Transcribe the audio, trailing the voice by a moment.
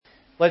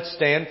Let's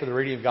stand for the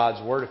reading of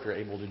God's Word if you're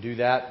able to do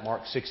that.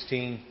 Mark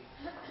 16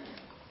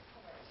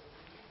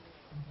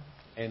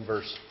 and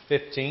verse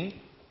 15.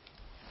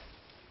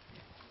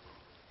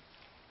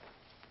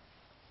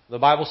 The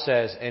Bible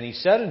says, "And He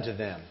said unto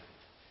them,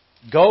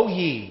 Go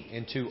ye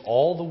into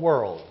all the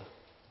world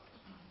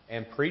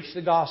and preach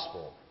the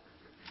gospel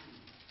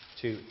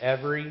to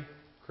every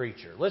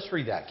creature." Let's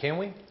read that, can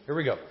we? Here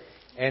we go.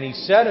 "And He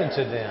said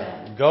unto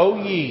them, Go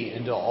ye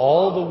into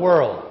all the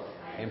world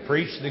and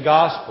preach the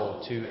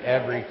gospel to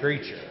every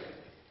creature."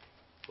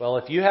 Well,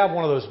 if you have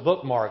one of those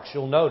bookmarks,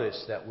 you'll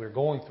notice that we're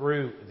going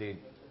through the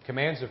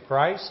commands of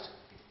Christ.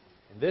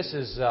 And this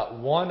is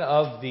one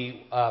of the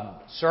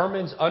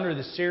sermons under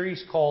the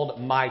series called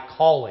My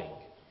Calling.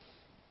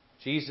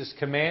 Jesus'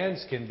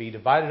 commands can be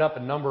divided up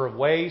a number of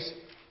ways.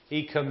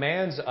 He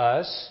commands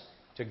us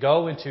to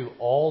go into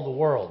all the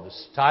world.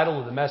 The title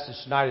of the message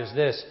tonight is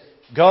this: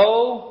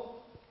 Go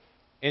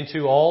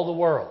into all the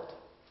world.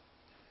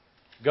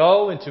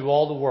 Go into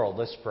all the world.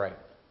 Let's pray.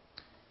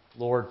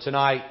 Lord,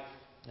 tonight,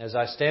 as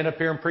I stand up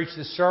here and preach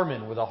this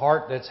sermon with a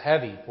heart that's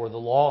heavy for the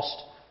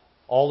lost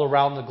all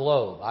around the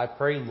globe, I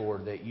pray,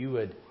 Lord, that You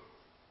would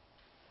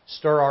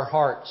stir our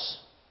hearts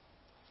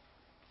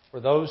for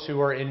those who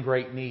are in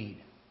great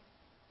need,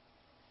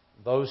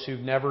 those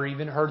who've never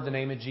even heard the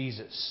name of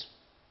Jesus.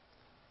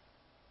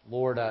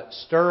 Lord,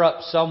 stir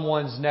up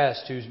someone's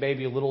nest who's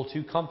maybe a little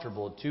too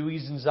comfortable, too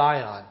easy in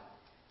Zion.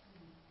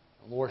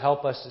 Lord,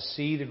 help us to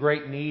see the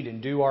great need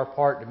and do our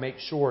part to make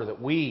sure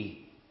that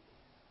we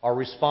are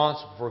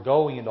responsible for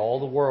going into all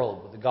the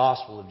world with the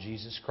gospel of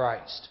Jesus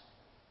Christ.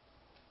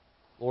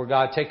 Lord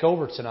God, take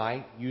over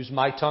tonight. Use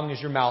my tongue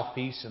as Your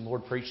mouthpiece, and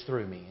Lord, preach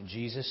through me. In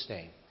Jesus'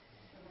 name,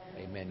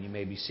 amen. You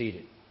may be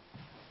seated.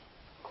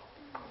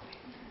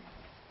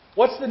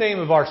 What's the name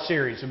of our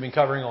series we've been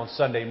covering on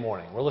Sunday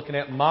morning? We're looking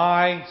at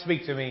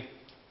speak to me,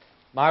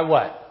 my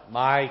what?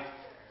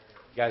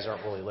 You guys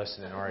aren't really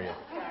listening, are you?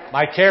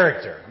 My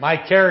character.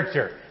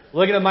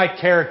 Looking at my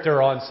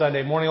character on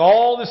Sunday morning.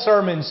 All the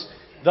sermons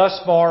thus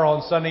far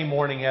on Sunday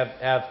morning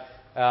have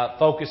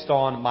focused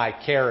on my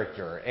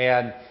character.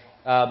 And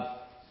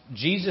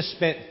Jesus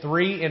spent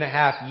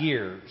 3.5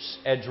 years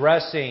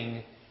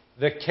addressing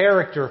the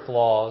character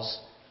flaws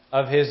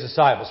of His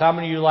disciples. How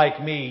many of you,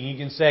 like me, you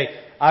can say,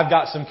 I've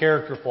got some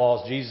character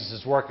flaws Jesus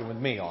is working with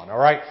me on, all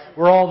right?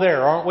 We're all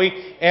there, aren't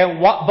we?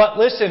 But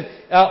listen,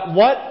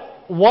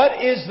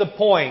 what is the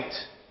point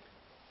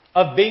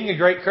of being a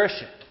great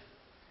Christian?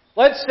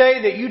 Let's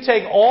say that you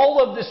take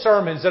all of the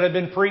sermons that have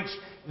been preached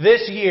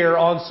this year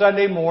on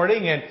Sunday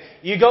morning and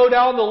you go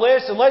down the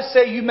list, and let's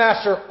say you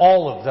master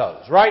all of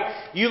those,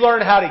 right? You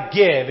learn how to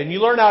give, and you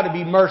learn how to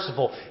be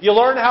merciful. You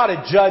learn how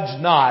to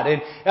judge not,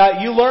 and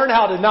you learn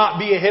how to not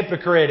be a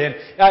hypocrite, and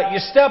you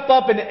step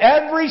up in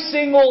every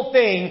single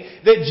thing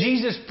that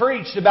Jesus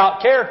preached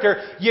about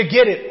character. You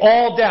get it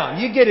all down.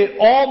 You get it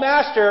all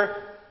mastered.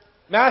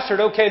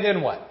 Okay,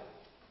 then what?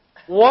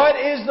 What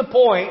is the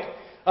point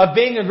of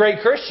being a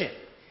great Christian?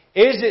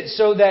 Is it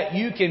so that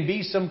you can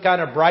be some kind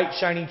of bright,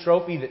 shiny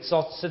trophy that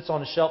sits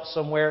on a shelf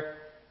somewhere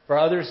for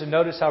others to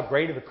notice how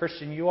great of a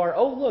Christian you are?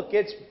 Oh, look,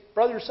 it's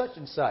brother such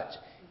and such.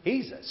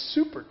 He's a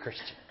super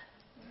Christian.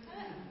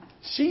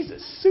 She's a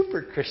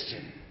super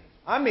Christian.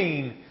 I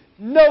mean,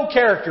 no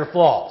character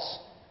flaws.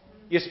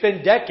 You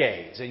spend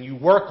decades and you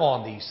work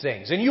on these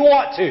things. And you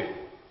ought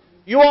to.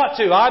 You ought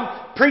to.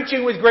 I'm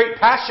preaching with great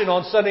passion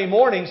on Sunday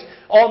mornings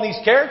on these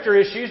character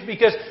issues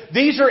because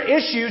these are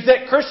issues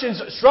that Christians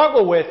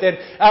struggle with and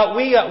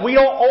we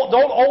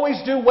don't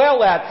always do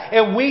well at,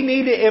 and we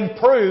need to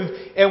improve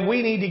and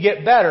we need to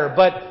get better.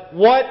 But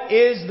what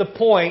is the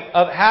point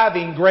of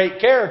having great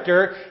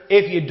character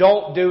if you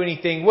don't do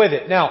anything with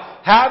it? Now,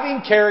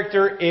 having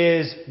character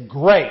is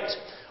great.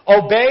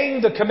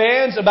 Obeying the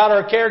commands about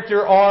our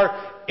character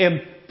are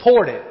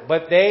important,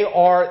 but they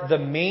are the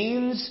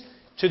means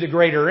to the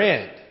greater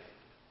end.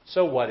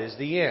 So what is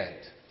the end?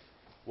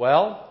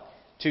 Well,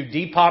 to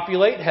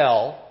depopulate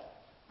hell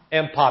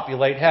and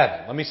populate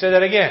heaven. Let me say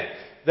that again.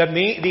 The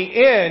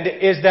end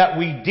is that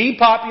we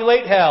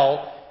depopulate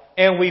hell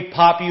and we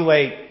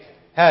populate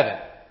heaven.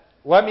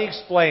 Let me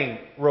explain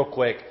real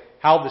quick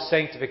how the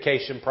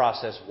sanctification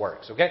process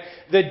works, okay?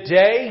 The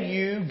day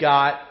you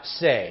got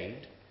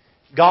saved,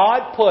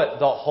 God put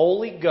the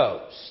Holy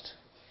Ghost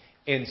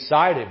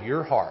inside of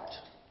your heart.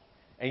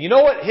 And you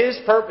know what His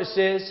purpose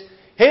is?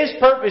 His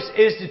purpose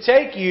is to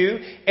take you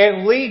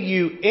and lead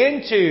you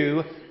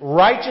into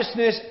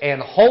righteousness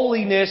and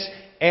holiness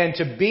and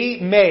to be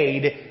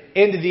made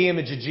into the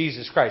image of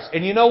Jesus Christ.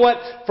 And you know what?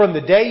 From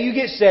the day you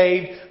get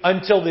saved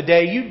until the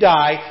day you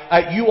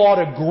die, you ought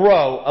to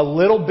grow a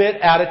little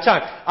bit at a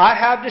time. I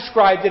have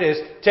described it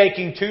as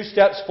taking 2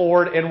 steps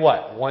forward and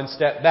what? 1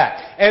 step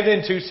back. And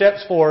then 2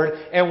 steps forward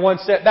and 1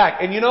 step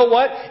back. And you know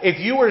what? If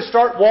you were to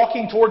start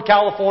walking toward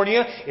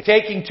California,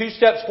 taking 2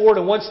 steps forward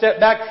and 1 step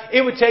back,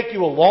 it would take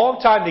you a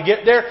long time to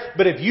get there.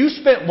 But if you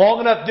spent long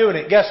enough doing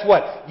it, guess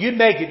what? You'd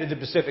make it to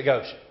the Pacific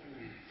Ocean.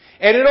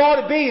 And it ought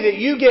to be that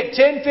you get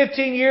 10,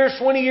 15 years,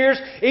 20 years,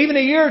 even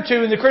a year or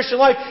two in the Christian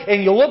life,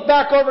 and you look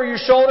back over your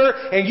shoulder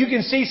and you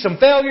can see some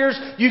failures,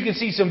 you can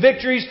see some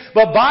victories,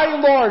 but by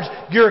and large,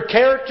 your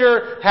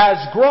character has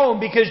grown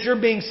because you're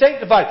being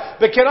sanctified.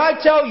 But can I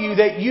tell you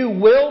that you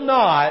will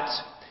not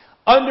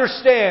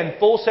understand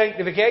full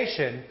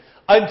sanctification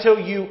until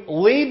you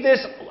leave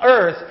this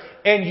earth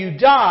and you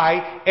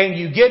die and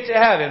you get to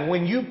heaven.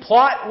 When you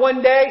plot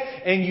one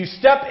day and you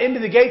step into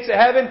the gates of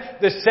heaven,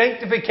 the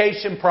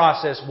sanctification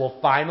process will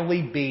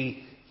finally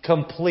be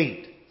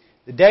complete.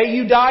 The day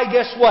you die,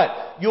 guess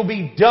what? You'll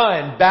be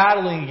done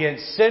battling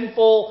against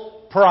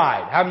sinful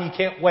pride. How many of you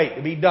can't wait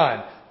to be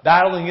done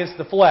battling against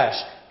the flesh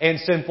and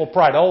sinful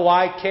pride? Oh,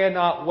 I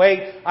cannot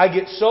wait. I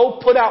get so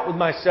put out with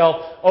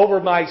myself over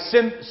my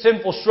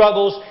sinful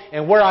struggles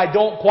and where I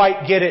don't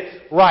quite get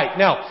it right.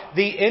 Now,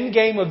 the end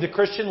game of the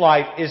Christian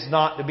life is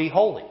not to be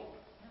holy.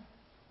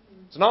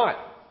 It's not.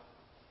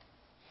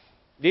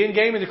 The end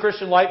game of the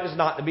Christian life is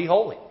not to be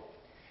holy.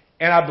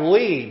 And I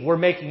believe we're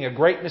making a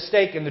great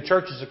mistake in the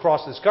churches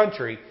across this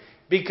country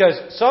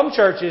because some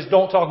churches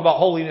don't talk about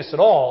holiness at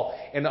all,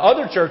 and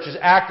other churches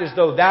act as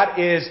though that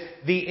is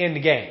the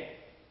end game.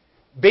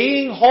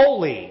 Being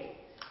holy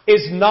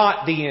is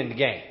not the end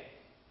game.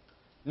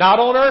 Not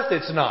on earth,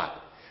 it's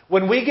not.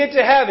 When we get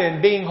to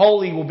heaven, being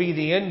holy will be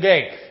the end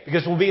game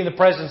because we'll be in the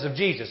presence of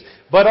Jesus.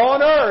 But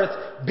on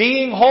earth,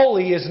 being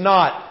holy is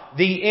not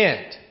the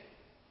end.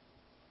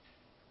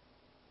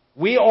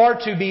 We are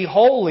to be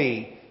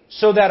holy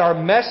so that our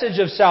message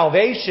of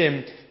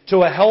salvation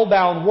to a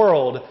hell-bound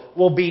world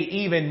will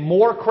be even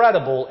more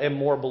credible and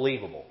more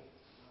believable.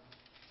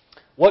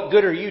 What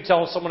good are you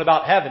telling someone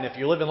about heaven if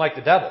you're living like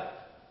the devil?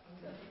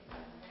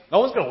 No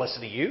one's going to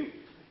listen to you.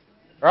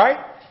 Right?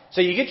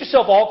 So you get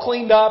yourself all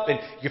cleaned up and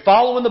you're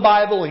following the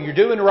Bible and you're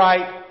doing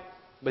right,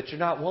 but you're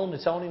not willing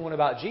to tell anyone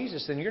about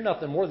Jesus, then you're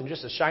nothing more than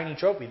just a shiny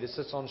trophy that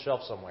sits on the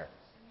shelf somewhere.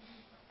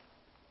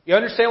 You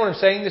understand what I'm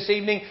saying this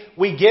evening?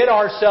 We get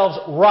ourselves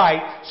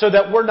right so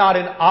that we're not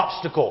an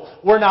obstacle.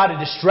 We're not a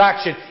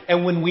distraction.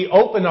 And when we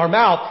open our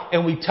mouth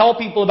and we tell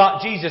people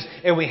about Jesus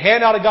and we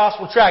hand out a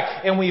gospel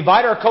tract and we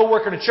invite our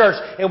coworker to church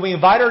and we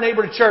invite our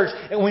neighbor to church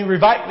and we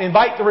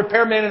invite the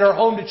repairman in our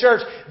home to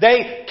church,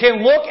 they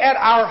can look at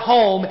our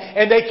home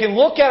and they can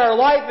look at our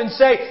life and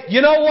say,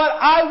 you know what?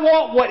 I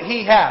want what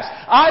he has.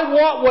 I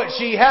want what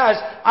she has.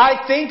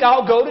 I think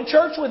I'll go to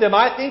church with him.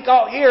 I think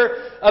I'll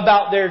hear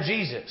about their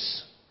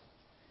Jesus.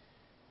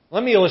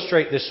 Let me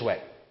illustrate this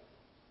way.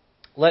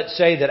 Let's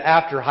say that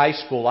after high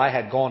school I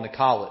had gone to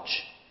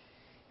college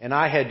and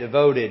I had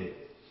devoted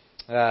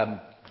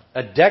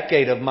a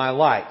decade of my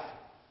life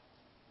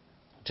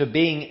to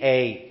being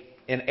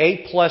an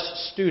A+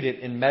 student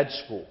in med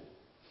school.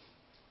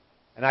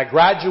 And I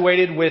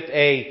graduated with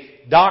a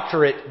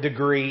doctorate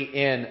degree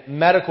in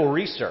medical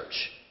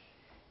research.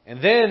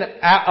 And then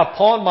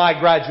upon my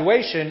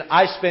graduation,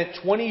 I spent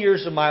 20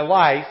 years of my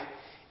life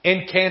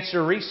in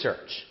cancer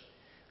research.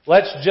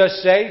 Let's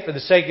just say, for the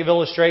sake of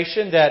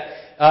illustration, that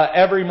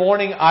every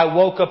morning I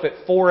woke up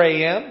at 4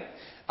 a.m.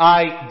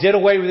 I did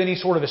away with any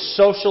sort of a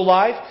social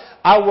life.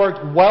 I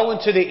worked well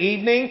into the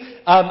evening.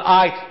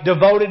 I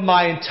devoted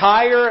my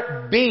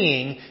entire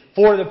being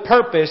for the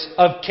purpose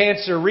of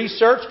cancer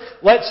research.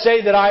 Let's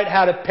say that I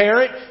had a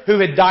parent who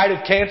had died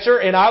of cancer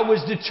and I was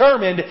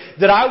determined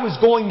that I was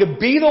going to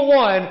be the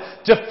one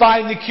to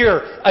find the cure.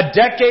 A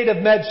decade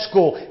of med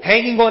school,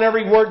 hanging on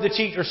every word the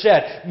teacher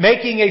said,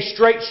 making a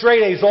straight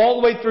A's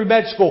all the way through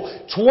med school.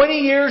 20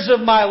 years of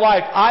my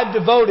life I've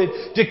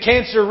devoted to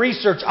cancer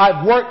research.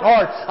 I've worked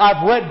hard.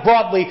 I've read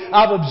broadly.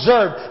 I've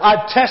observed.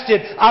 I've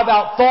tested. I've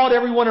outthought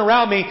everyone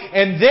around me.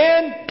 And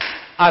then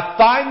I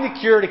find the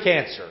cure to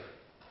cancer.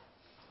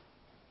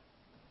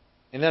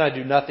 And then I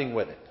do nothing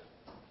with it.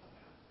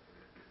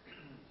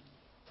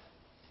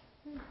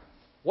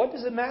 What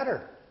does it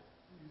matter?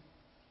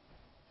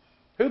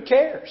 Who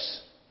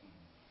cares?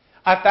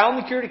 I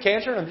found the cure to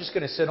cancer and I'm just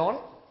going to sit on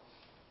it.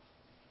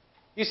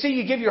 You see,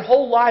 you give your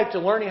whole life to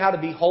learning how to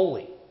be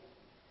holy.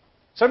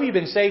 Some of you have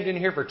been saved in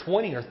here for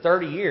 20 or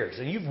 30 years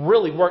and you've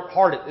really worked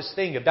hard at this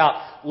thing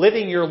about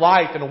living your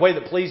life in a way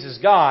that pleases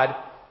God.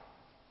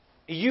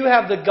 You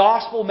have the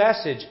gospel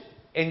message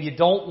and you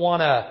don't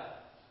want to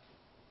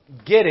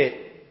get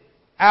it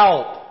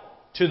out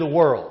to the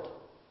world.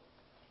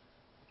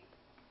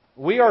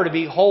 We are to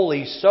be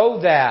holy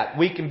so that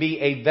we can be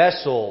a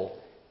vessel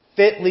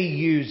fitly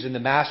used in the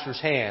Master's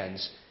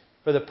hands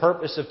for the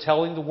purpose of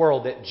telling the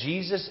world that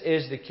Jesus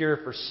is the cure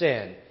for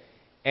sin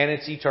and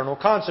its eternal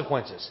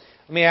consequences.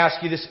 Let me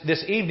ask you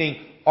this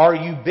evening, are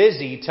you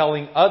busy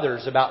telling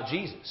others about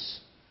Jesus?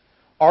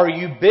 Are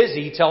you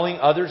busy telling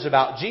others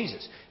about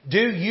Jesus? Do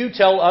you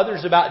tell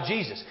others about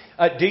Jesus?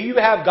 Do you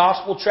have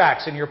gospel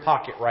tracts in your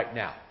pocket right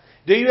now?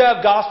 Do you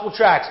have gospel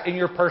tracts in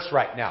your purse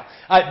right now?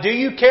 Do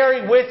you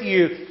carry with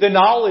you the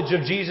knowledge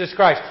of Jesus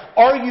Christ?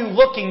 Are you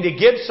looking to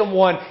give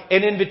someone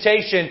an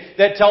invitation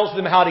that tells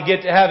them how to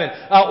get to heaven?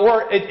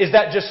 Or is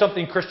that just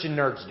something Christian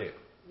nerds do?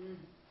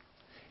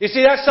 You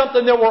see, that's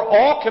something that we're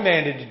all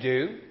commanded to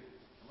do.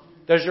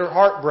 Does your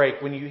heart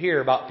break when you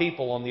hear about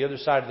people on the other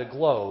side of the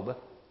globe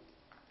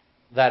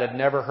that have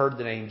never heard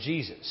the name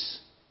Jesus.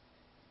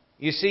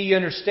 You see, you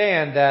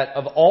understand that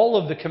of all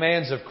of the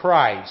commands of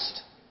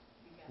Christ,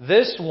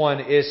 this one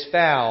is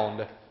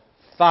found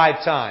 5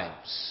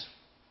 times.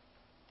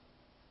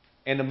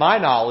 And to my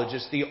knowledge,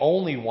 it's the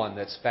only one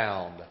that's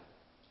found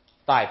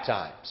 5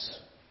 times.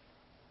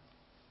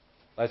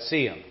 Let's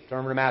see them.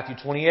 Turn to Matthew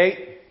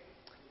 28.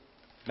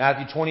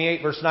 Matthew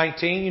 28, verse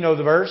 19. You know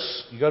the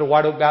verse. You go to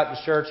White Oak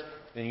Baptist Church,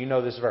 then you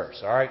know this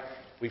verse. All right?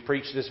 We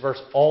preach this verse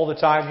all the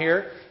time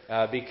here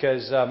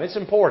because it's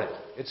important.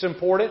 It's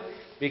important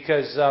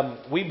because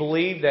we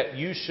believe that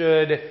you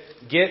should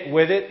get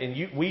with it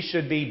and we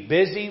should be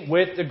busy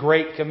with the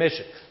Great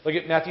Commission. Look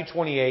at Matthew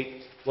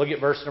 28. Look at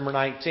verse number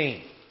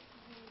 19.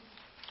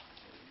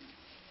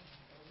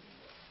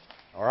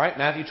 All right,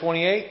 Matthew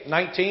 28,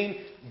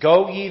 19.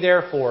 Go ye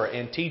therefore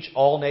and teach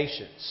all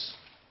nations,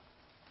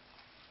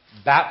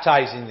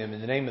 baptizing them in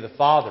the name of the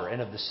Father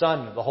and of the Son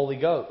and of the Holy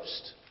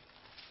Ghost,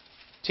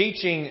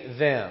 teaching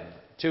them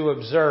to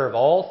observe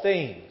all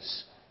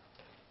things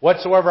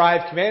whatsoever I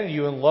have commanded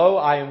you, and lo,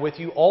 I am with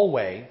you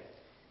always,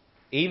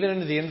 even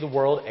unto the end of the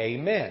world.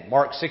 Amen.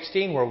 Mark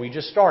 16, where we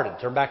just started.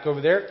 Turn back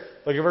over there.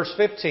 Look at verse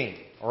 15.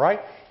 All right?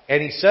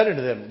 And he said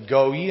unto them,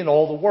 Go ye in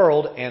all the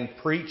world and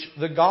preach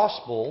the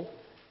gospel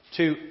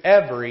to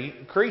every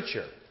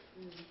creature.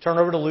 Turn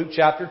over to Luke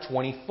chapter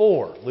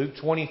 24. Luke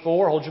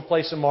 24, hold your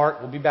place in Mark.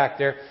 We'll be back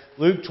there.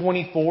 Luke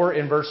 24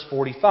 in verse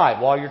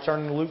 45. While you're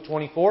turning to Luke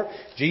 24,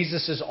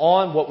 Jesus is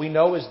on what we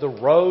know is the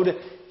road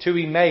to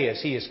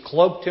Emmaus. He has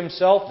cloaked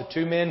himself. The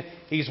 2 men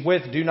he's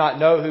with do not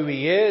know who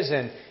he is,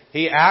 and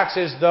he acts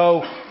as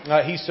though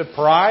he's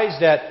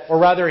surprised at, or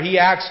rather he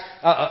acts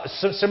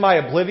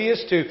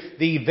semi-oblivious to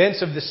the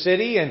events of the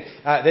city, and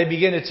they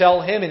begin to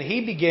tell him, and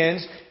he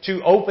begins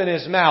to open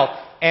his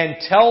mouth and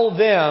tell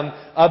them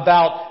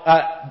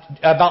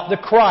about the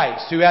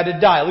Christ who had to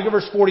die. Look at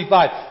verse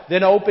 45.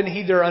 Then opened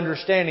he their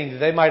understanding that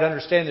they might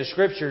understand the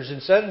Scriptures,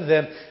 and said unto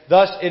them,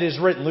 Thus it is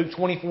written. Luke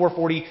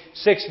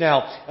 24:46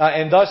 now.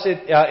 Thus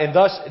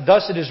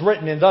it is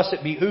written, and thus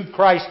it behooved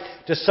Christ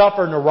to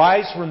suffer and to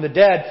rise from the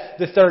dead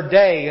the 3rd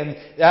day,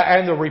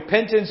 and the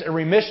repentance and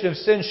remission of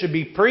sins should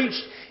be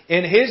preached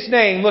in His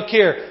name. Look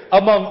here,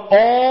 among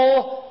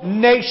all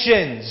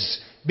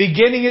nations,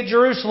 beginning at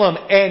Jerusalem.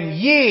 And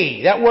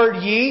ye, that word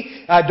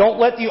ye, don't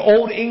let the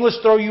old English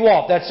throw you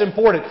off. That's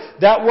important.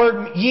 That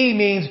word ye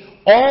means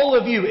all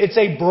of you. It's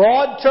a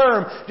broad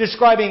term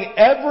describing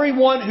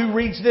everyone who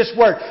reads this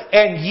word.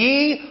 And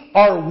ye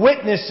are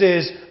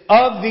witnesses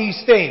of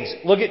these things.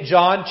 Look at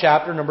John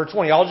chapter number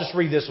 20. I'll just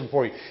read this one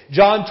for you.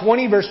 John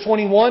 20 verse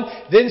 21.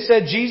 Then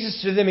said Jesus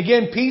to them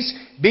again, Peace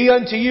be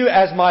unto you,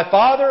 as my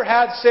Father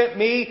hath sent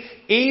me,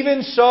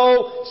 even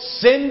so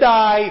send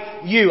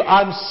I you.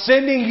 I'm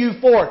sending you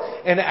forth.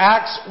 In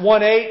Acts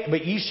 1:8,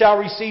 but ye shall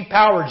receive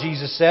power,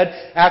 Jesus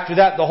said. After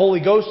that the Holy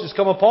Ghost is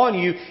come upon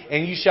you,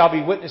 and ye shall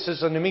be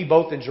witnesses unto me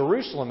both in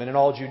Jerusalem and in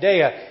all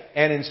Judea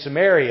and in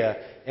Samaria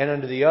and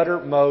unto the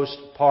uttermost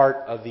part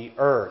of the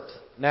earth.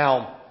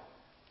 Now,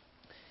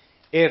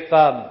 if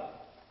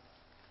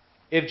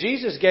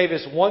Jesus gave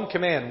us one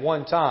command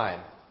one time,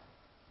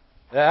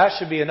 that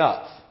should be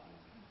enough.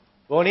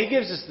 But when He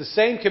gives us the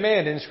same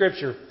command in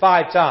Scripture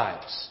 5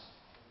 times,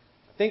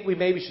 I think we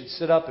maybe should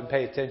sit up and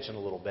pay attention a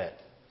little bit.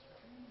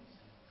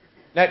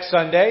 Next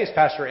Sunday, as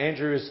Pastor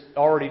Andrew has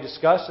already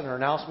discussed in our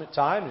announcement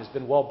time, and has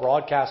been well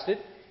broadcasted,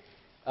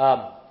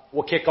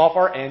 we'll kick off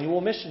our annual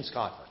missions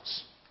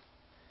conference.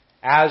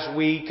 As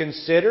we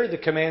consider the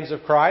commands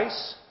of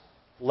Christ,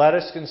 let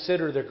us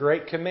consider the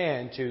great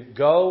command to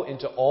go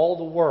into all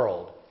the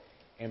world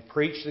and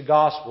preach the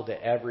gospel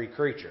to every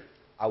creature.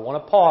 I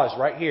want to pause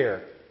right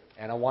here,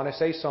 and I want to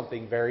say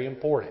something very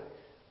important.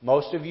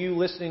 Most of you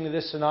listening to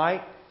this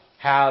tonight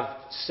have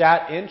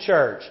sat in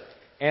church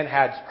and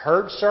had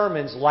heard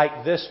sermons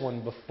like this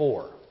one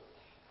before.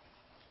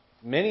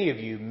 Many of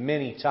you,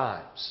 many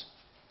times.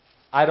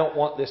 I don't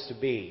want this to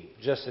be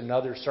just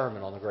another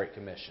sermon on the Great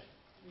Commission.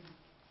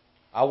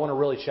 I want to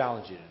really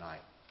challenge you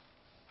tonight.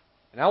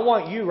 And I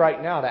want you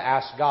right now to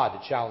ask God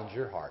to challenge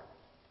your heart.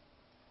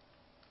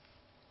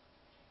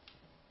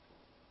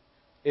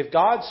 If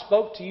God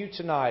spoke to you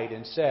tonight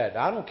and said,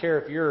 I don't care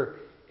if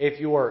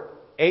you're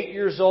 8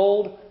 years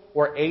old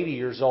or 80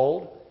 years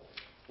old,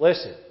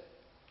 listen,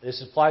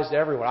 this applies to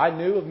everyone. I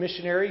knew of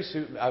missionaries,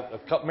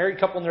 a married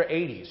couple in their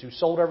 80s, who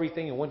sold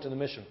everything and went to the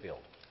mission field.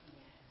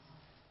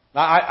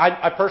 Now,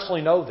 I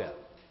personally know them.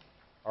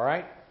 All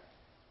right?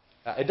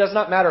 It does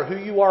not matter who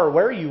you are or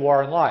where you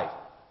are in life.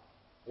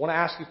 I want to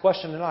ask you a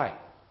question tonight.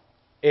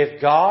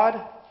 If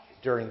God,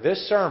 during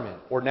this sermon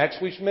or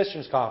next week's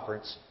missions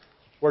conference,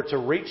 were to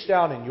reach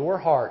down in your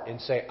heart and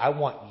say, I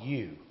want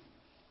you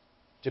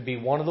to be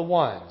one of the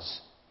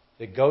ones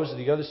that goes to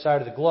the other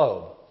side of the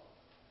globe,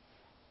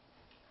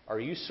 are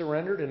you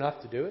surrendered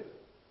enough to do it?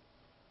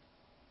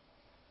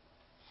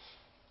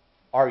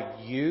 Are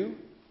you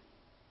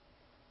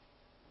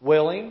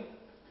willing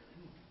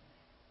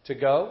to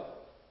go?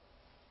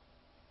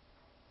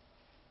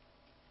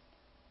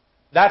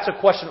 That's a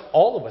question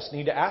all of us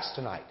need to ask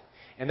tonight.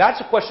 And that's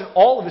a question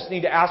all of us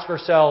need to ask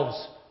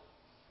ourselves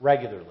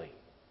regularly.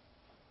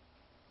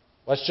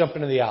 Let's jump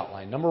into the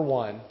outline. Number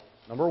one,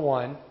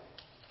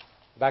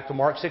 back to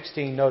Mark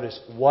 16, notice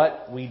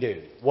what we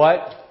do.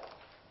 What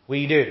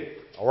we do.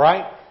 All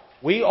right?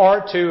 We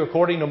are to,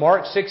 according to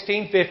Mark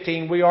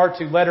 16:15, we are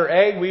to, letter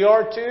A, we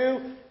are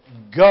to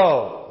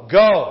go.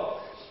 Go.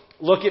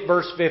 Look at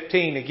verse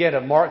 15 again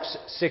of Mark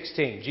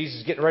 16.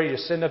 Jesus is getting ready to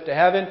ascend up to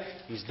heaven.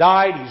 He's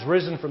died. He's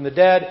risen from the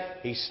dead.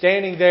 He's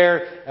standing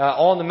there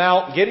on the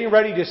mount, getting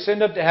ready to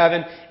ascend up to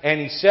heaven. And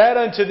He said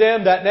unto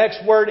them, that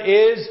next word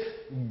is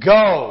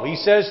go. He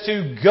says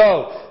to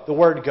go. The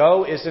word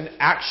go is an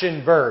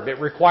action verb. It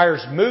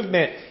requires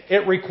movement.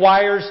 It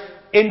requires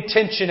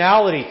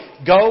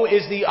intentionality. Go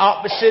is the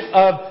opposite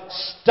of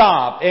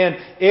stop. And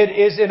it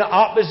is in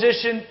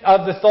opposition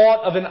of the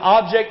thought of an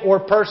object or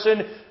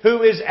person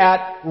who is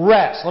at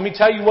rest. Let me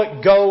tell you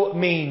what go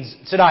means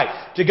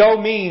tonight. To go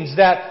means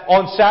that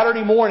on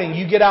Saturday morning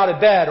you get out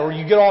of bed or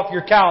you get off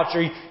your couch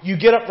or you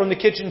get up from the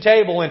kitchen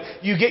table and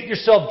you get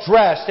yourself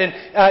dressed and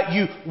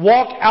you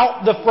walk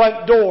out the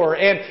front door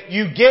and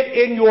you get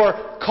in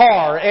your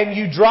car and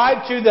you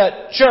drive to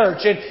the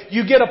church and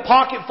you get a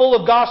pocket full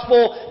of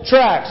gospel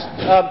tracts.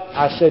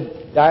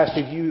 I asked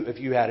if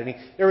you had any.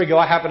 There we go.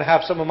 I happen to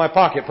have some in my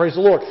pocket. Praise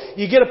the Lord.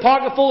 You get a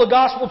pocket full of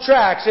gospel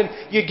tracts and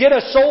you get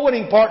a soul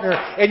winning partner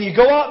and you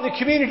go out in the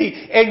community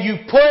and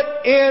you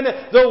put in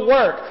the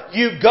work.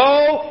 You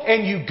go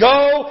and you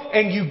go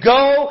and you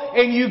go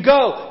and you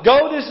go.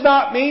 Go does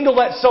not mean to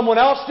let someone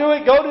else do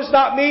it. Go does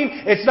not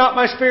mean it's not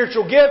my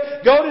spiritual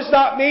gift. Go does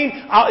not mean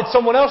it's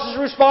someone else's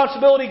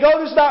responsibility. Go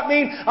does not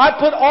mean I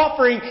put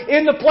offering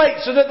in the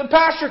plate so that the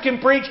pastor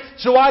can preach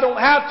so I don't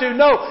have to.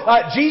 No.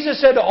 Jesus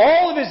said to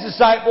all of His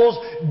disciples,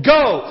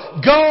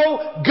 go,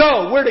 go,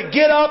 go. We're to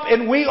get up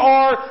and we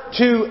are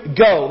to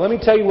go. Let me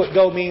tell you what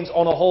go means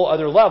on a whole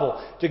other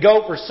level. To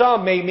go for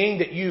some may mean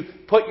that you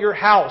put your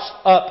house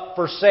up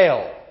for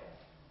sale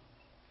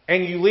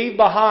and you leave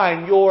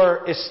behind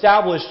your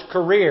established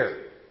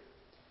career.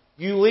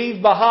 You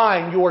leave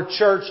behind your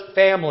church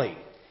family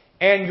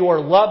and your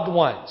loved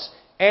ones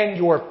and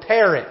your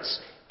parents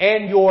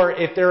and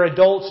if they're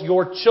adults,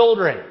 your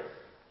children.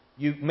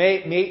 You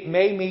may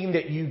mean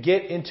that you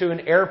get into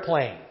an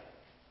airplane.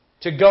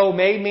 To go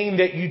may mean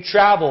that you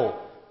travel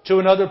to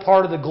another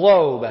part of the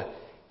globe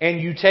and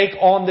you take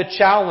on the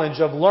challenge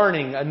of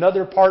learning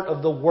another part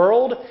of the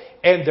world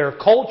and their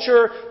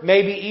culture,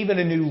 maybe even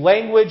a new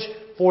language,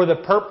 for the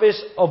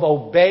purpose of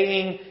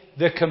obeying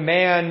the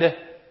command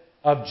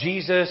of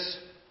Jesus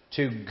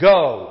to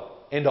go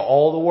into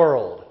all the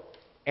world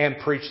and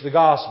preach the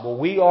gospel.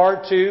 We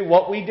are to,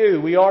 what we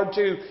do, we are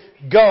to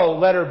go.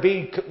 Letter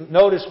B,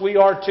 notice we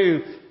are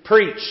to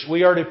preach.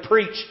 We are to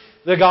preach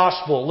the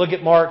gospel. Look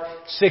at Mark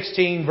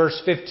 16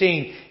 verse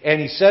 15.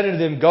 And He said unto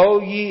them,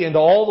 go ye into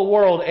all the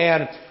world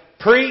and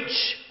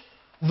preach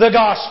the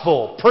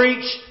gospel.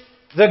 Preach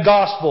the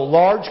gospel.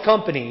 Large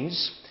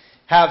companies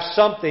have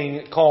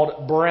something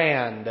called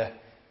brand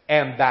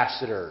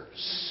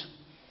ambassadors.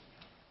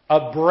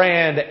 A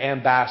brand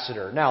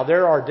ambassador. Now,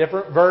 there are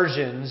different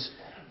versions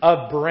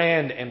of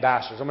brand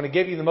ambassadors. I'm going to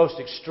give you the most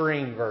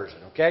extreme version,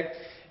 okay?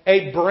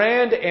 A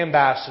brand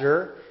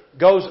ambassador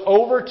goes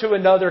over to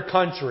another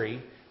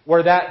country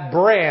where that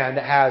brand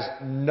has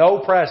no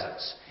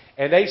presence.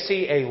 And they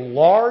see a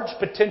large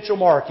potential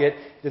market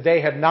that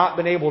they have not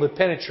been able to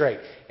penetrate.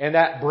 And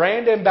that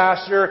brand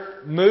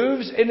ambassador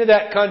moves into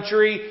that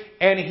country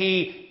and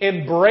he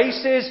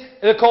embraces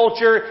the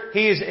culture.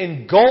 He is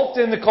engulfed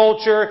in the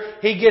culture.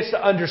 He gets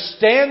to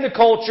understand the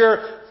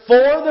culture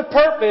for the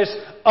purpose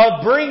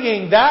of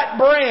bringing that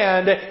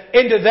brand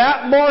into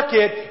that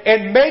market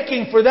and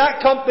making for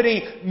that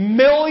company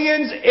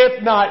millions,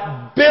 if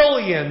not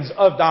billions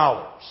of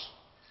dollars.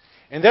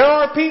 And there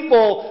are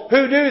people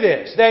who do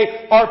this.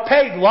 They are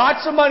paid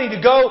lots of money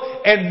to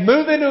go and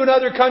move into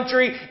another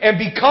country and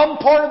become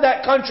part of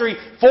that country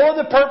for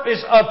the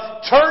purpose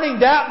of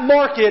turning that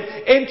market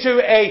into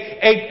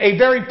a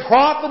very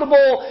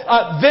profitable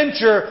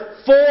venture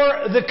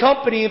for the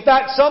company. In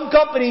fact, some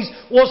companies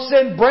will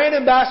send brand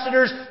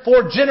ambassadors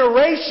for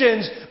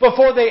generations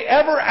before they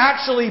ever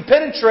actually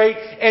penetrate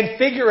and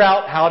figure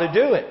out how to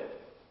do it.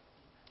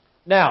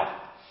 Now,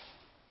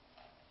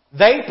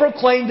 they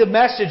proclaim the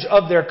message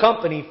of their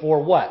company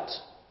for what?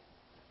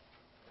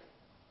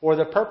 For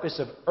the purpose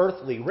of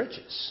earthly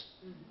riches.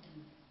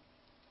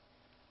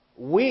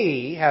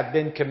 We have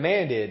been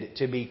commanded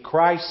to be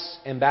Christ's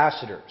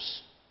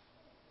ambassadors.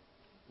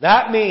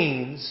 That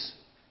means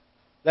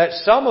that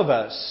some of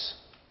us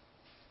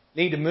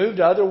need to move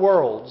to other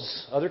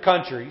worlds, other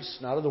countries,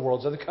 not other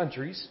worlds, other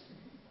countries.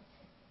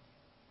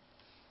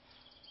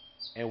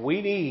 And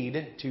we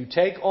need to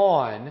take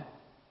on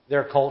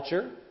their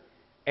culture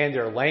and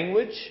their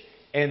language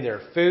and their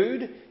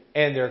food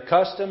and their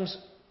customs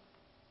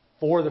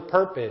for the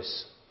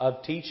purpose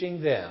of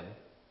teaching them,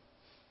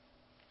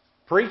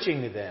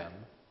 preaching to them,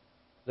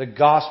 the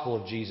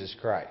gospel of Jesus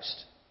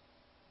Christ.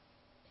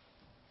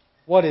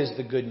 What is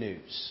the good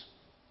news?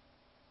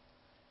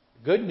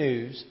 Good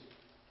news,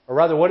 or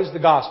rather, what is the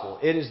gospel?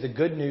 It is the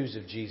good news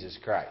of Jesus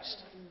Christ.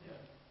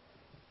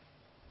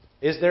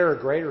 Is there a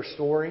greater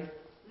story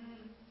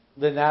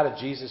than that of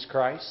Jesus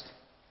Christ?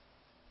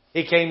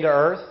 He came to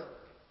earth,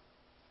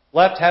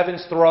 left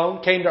heaven's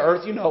throne, came to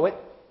earth, you know it,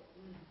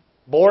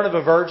 born of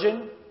a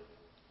virgin,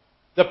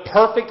 the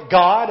perfect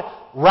God,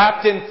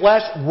 wrapped in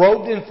flesh,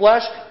 robed in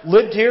flesh,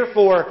 lived here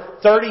for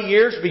 30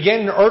 years,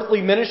 began an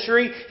earthly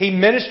ministry. He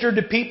ministered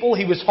to people.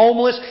 He was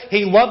homeless.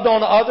 He loved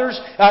on others.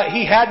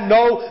 He had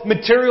no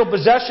material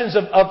possessions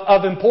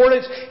of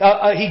importance.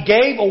 He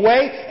gave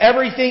away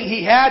everything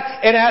he had.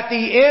 And at the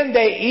end,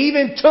 they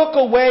even took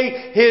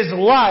away his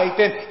life.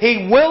 And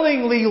he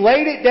willingly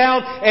laid it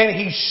down and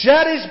he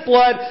shed his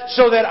blood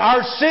so that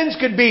our sins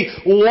could be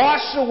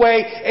washed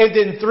away. And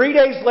then 3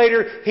 days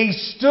later, he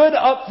stood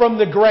up from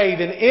the grave.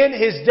 And in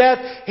his death,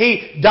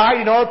 he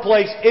died in our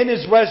place. In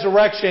his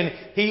resurrection,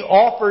 he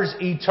offers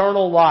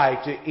eternal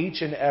life to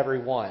each and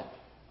every one.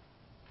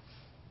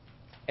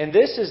 And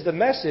this is the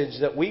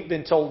message that we've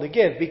been told to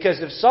give.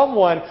 Because if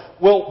someone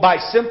will, by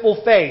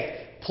simple faith,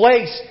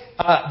 place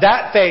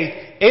that faith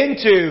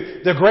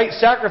into the great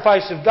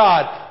sacrifice of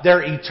God,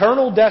 their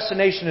eternal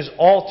destination is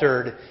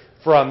altered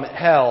from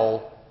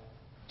hell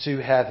to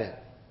heaven.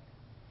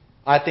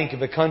 I think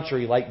of a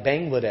country like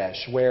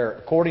Bangladesh, where,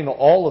 according to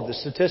all of the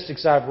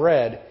statistics I've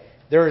read,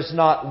 there is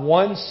not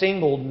one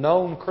single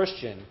known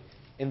Christian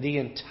in the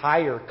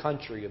entire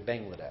country of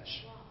Bangladesh.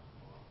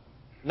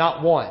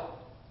 Not one.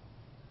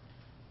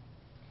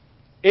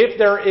 If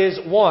there is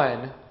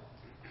one,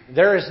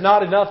 there is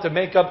not enough to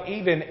make up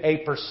even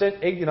a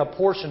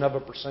portion of a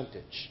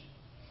percentage.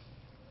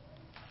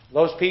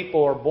 Those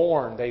people are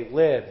born, they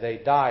live,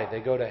 they die, they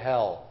go to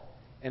hell.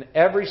 And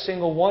every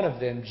single one of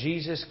them,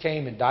 Jesus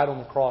came and died on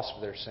the cross for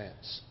their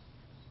sins.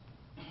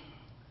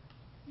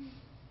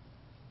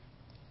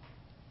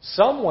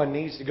 Someone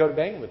needs to go to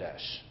Bangladesh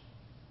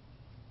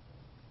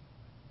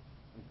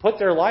and put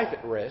their life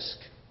at risk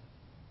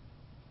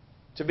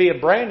to be a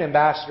brand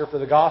ambassador for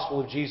the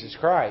gospel of Jesus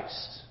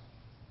Christ.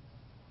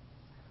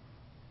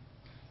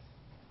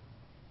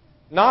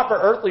 Not for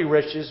earthly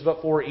riches,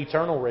 but for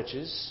eternal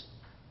riches.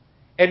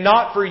 And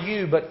not for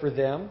you, but for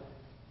them.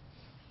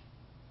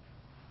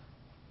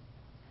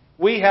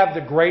 We have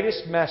the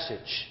greatest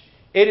message.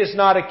 It is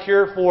not a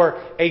cure for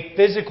a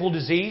physical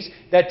disease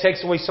that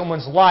takes away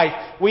someone's life.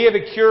 We have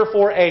a cure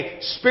for a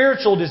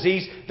spiritual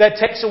disease that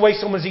takes away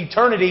someone's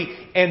eternity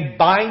and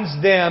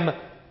binds them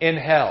in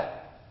hell.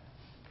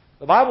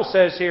 The Bible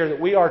says here that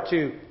we are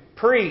to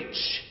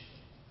preach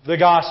the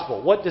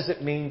gospel. What does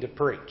it mean to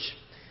preach?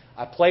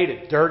 I played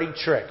a dirty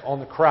trick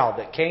on the crowd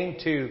that came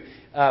to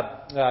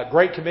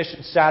Great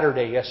Commission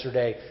Saturday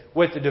yesterday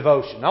with the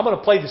devotion. I'm going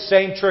to play the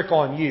same trick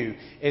on you.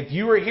 If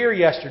you were here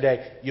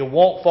yesterday, you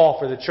won't fall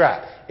for the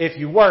trap. If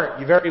you weren't,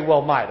 you very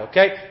well might,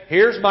 okay?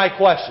 Here's my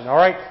question, all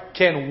right?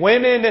 Can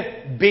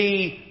women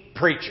be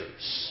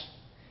preachers?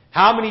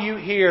 How many of you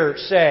here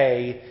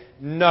say,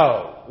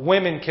 no,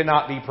 women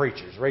cannot be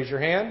preachers? Raise your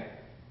hand.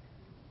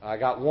 I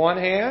got one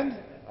hand.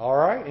 All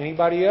right.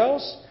 Anybody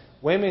else?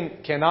 Women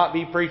cannot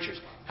be preachers.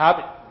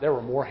 There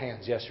were more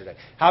hands yesterday.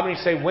 How many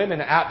say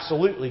women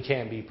absolutely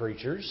can be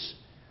preachers?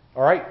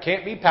 All right,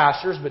 can't be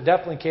pastors, but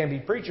definitely can be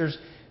preachers.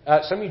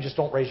 Some of you just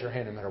don't raise your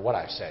hand no matter what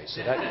I say,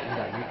 so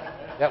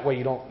that that way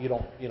you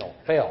don't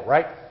fail,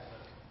 right?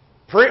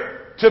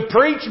 To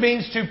preach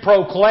means to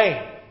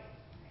proclaim.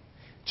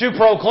 To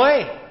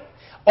proclaim.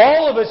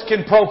 All of us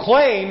can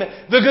proclaim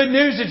the good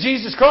news of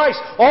Jesus Christ.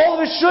 All of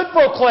us should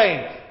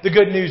proclaim the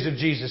good news of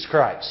Jesus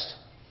Christ.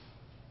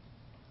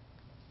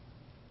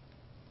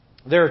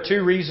 There are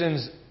two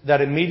reasons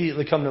that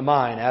immediately come to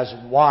mind as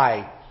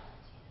why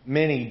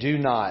many do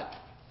not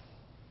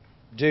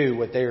do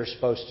what they are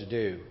supposed to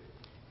do.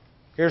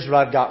 Here's what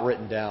I've got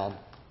written down.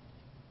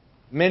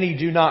 Many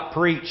do not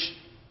preach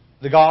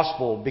the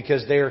gospel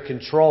because they are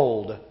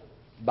controlled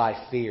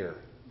by fear.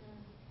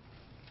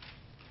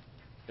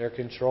 They're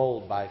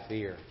controlled by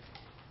fear.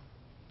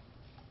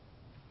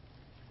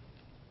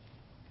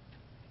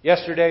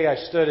 Yesterday I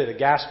stood at a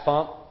gas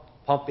pump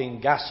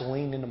pumping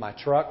gasoline into my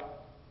truck.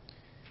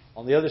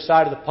 On the other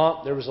side of the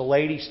pump, there was a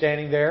lady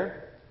standing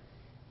there.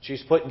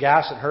 She's putting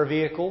gas in her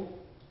vehicle.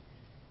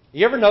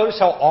 You ever notice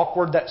how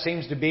awkward that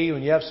seems to be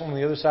when you have someone on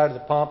the other side of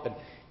the pump and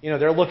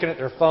they're looking at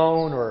their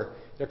phone or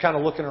they're kind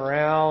of looking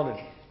around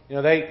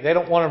and they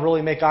don't want to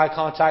really make eye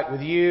contact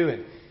with you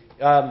and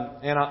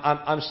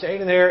I'm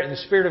standing there and the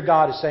Spirit of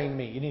God is saying to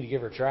me, you need to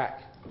give her a track.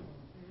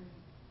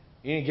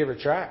 You need to give her a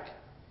track.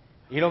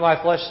 You know what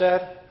my flesh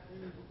said?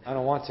 I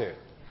don't want to.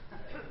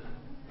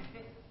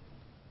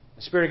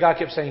 The Spirit of God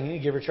kept saying, you need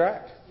to give her a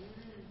track.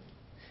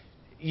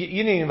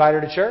 You need to invite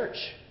her to church.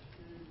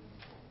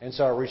 And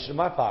so I reached into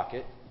my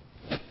pocket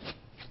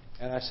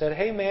and I said,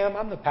 hey ma'am,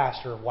 I'm the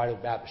pastor of White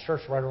Oak Baptist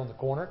Church right around the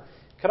corner.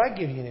 Could I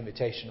give you an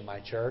invitation to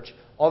my church?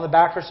 On the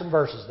back are some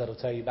verses that'll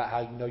tell you about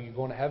how you know you're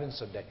going to heaven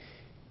someday.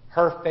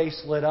 Her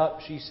face lit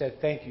up. She said,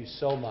 thank you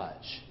so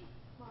much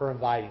for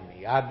inviting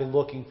me. I've been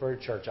looking for a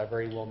church. I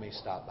very well may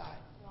stop by.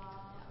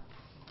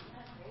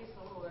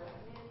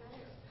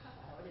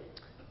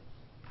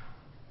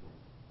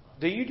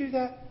 Do you do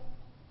that?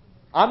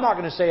 I'm not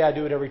going to say I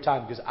do it every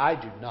time because I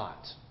do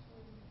not.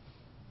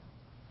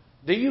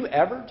 Do you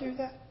ever do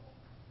that?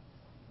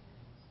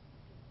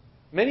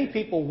 Many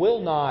people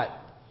will not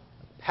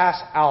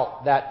pass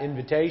out that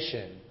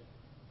invitation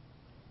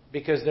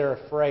because they're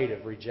afraid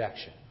of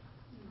rejection.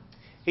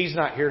 He's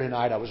not here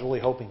tonight. I was really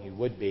hoping he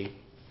would be.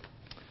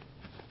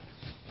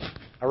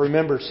 I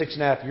remember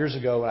 6.5 years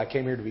ago when I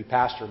came here to be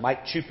pastor,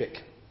 Mike Chupik.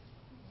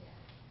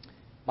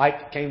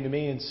 Mike came to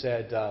me and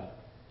said,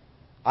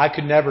 I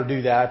could never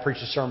do that. I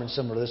preached a sermon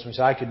similar to this one. He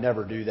said, I could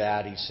never do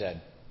that. He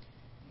said,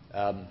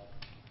 I'd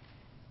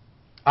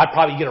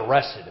probably get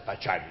arrested if I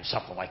tried to do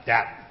something like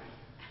that.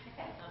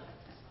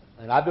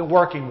 And I've been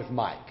working with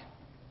Mike.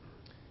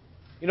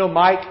 You know,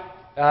 Mike,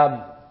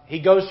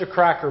 he goes to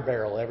Cracker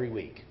Barrel every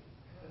week.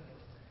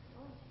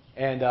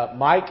 And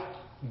Mike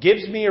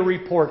gives me a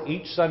report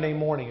each Sunday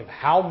morning of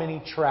how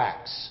many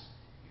tracts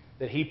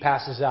that he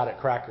passes out at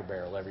Cracker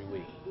Barrel every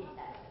week.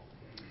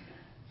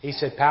 He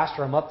said,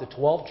 Pastor, I'm up to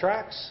 12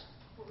 tracts.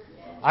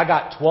 I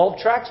got 12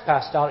 tracts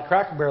passed out at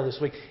Cracker Barrel this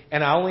week,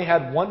 and I only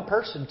had one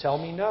person tell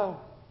me no.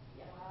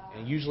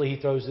 And usually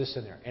he throws this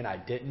in there, and I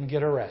didn't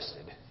get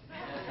arrested.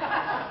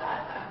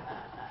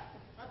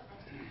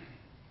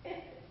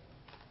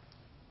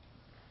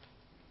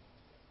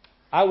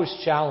 I was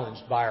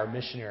challenged by our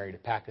missionary to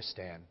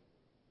Pakistan,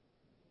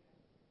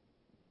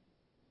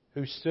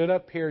 who stood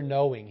up here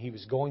knowing he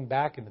was going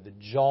back into the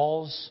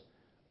jaws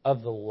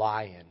of the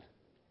lion,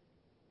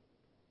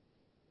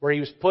 where he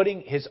was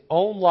putting his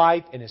own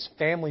life and his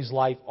family's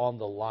life on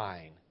the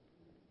line.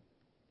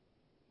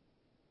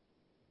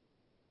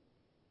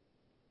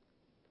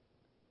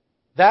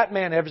 That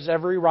man has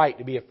every right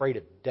to be afraid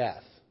of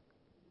death,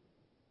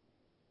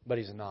 but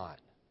he's not.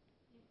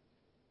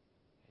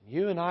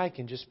 You and I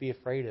can just be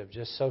afraid of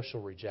just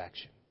social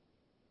rejection.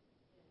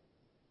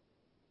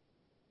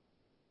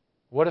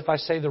 What if I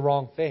say the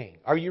wrong thing?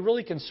 Are you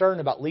really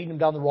concerned about leading them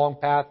down the wrong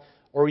path,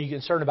 or are you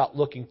concerned about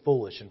looking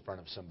foolish in front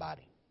of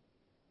somebody?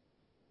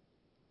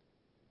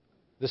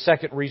 The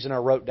second reason I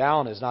wrote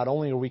down is not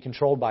only are we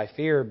controlled by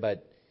fear,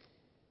 but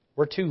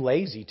we're too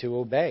lazy to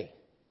obey.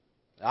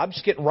 I'm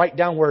just getting right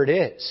down where it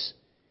is.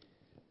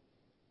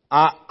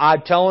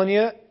 I'm telling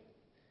you,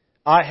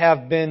 I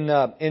have been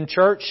in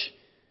church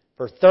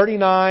for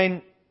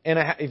 39 and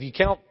a half, if you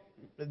count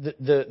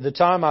the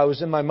time I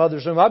was in my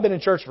mother's womb. I've been in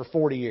church for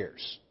 40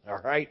 years. All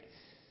right?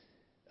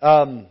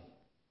 My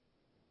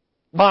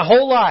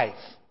whole life,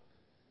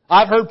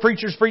 I've heard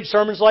preachers preach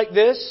sermons like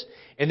this.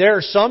 And there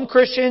are some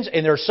Christians,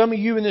 and there are some of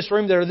you in this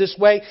room that are this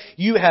way.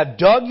 You have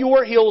dug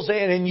your heels in,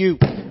 and you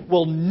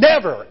will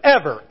never,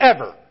 ever,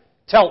 ever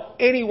tell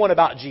anyone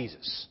about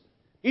Jesus.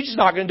 You're just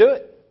not going to do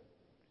it.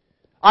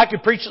 I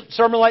could preach a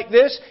sermon like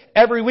this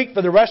every week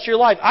for the rest of your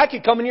life. I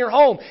could come in your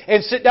home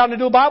and sit down and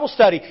do a Bible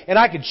study, and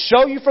I could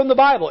show you from the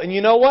Bible. And you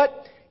know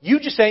what?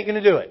 You just ain't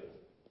going to do it.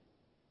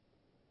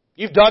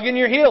 You've dug in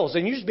your heels,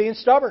 and you're just being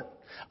stubborn.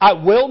 I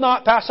will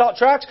not pass out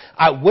tracts.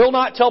 I will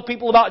not tell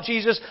people about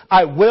Jesus.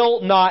 I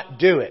will not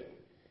do it.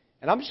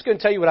 And I'm just going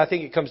to tell you what I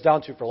think it comes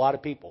down to for a lot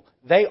of people.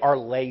 They are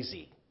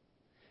lazy.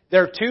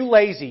 They're too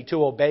lazy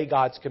to obey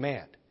God's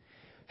command.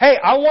 Hey,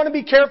 I want to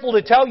be careful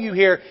to tell you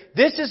here,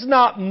 this is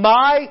not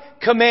my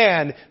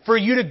command for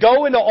you to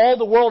go into all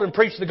the world and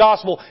preach the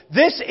gospel.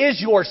 This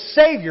is your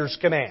Savior's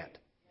command.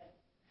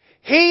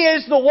 He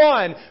is the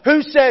one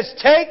who says,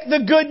 take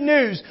the good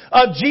news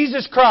of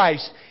Jesus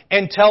Christ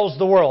and tells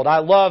the world. I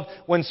love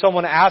when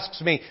someone asks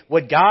me,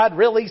 would God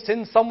really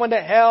send someone to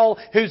hell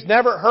who's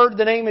never heard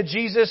the name of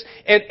Jesus?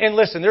 And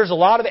listen, there's a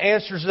lot of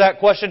answers to that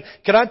question.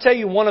 Can I tell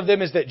you one of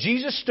them is that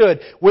Jesus stood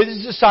with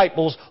His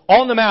disciples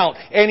on the mount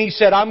and He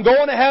said, I'm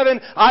going to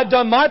heaven. I've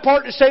done my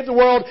part to save the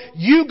world.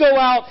 You go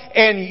out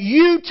and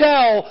you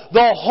tell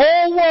the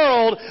whole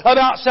world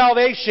about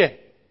salvation.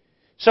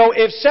 So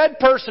if said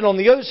person on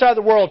the other side of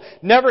the world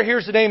never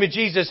hears the name of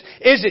Jesus,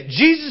 is it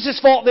Jesus'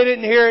 fault they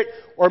didn't hear it?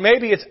 Or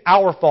maybe it's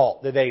our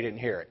fault that they didn't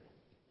hear it.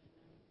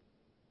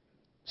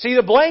 See,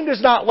 the blame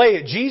does not lay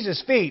at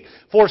Jesus' feet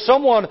for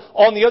someone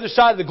on the other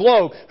side of the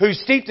globe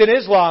who's steeped in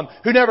Islam,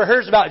 who never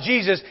hears about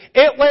Jesus.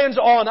 It lands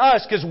on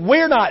us because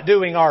we're not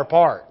doing our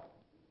part.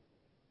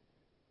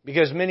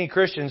 Because many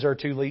Christians are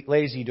too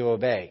lazy to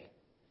obey.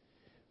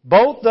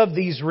 Both of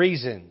these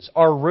reasons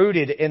are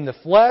rooted in the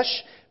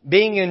flesh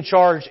being in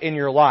charge in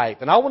your life.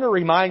 And I want to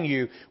remind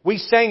you, we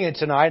sang it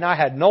tonight, and I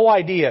had no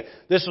idea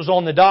this was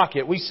on the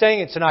docket. We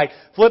sang it tonight,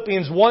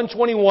 Philippians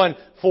 1:21,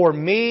 for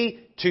me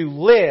to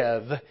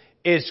live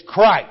is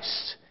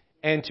Christ,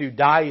 and to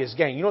die is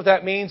gain. You know what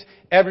that means?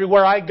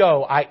 Everywhere I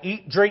go, I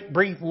eat, drink,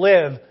 breathe,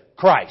 live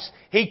Christ.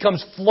 He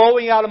comes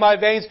flowing out of my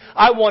veins.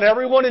 I want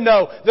everyone to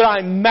know that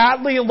I'm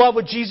madly in love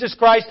with Jesus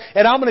Christ,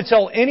 and I'm going to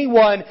tell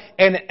anyone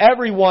and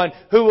everyone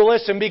who will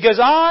listen, because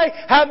I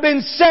have been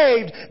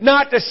saved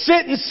not to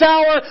sit and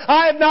sour.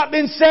 I have not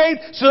been saved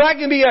so that I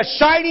can be a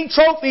shining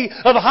trophy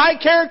of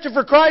high character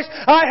for Christ.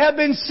 I have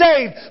been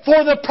saved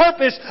for the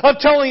purpose of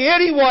telling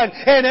anyone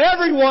and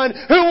everyone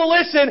who will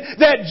listen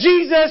that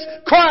Jesus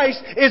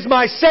Christ is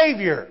my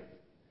Savior.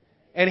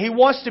 And He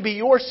wants to be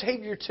your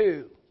Savior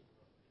too.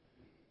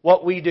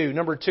 What we do.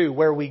 Number 2,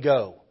 where we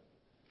go.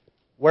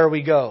 Where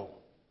we go.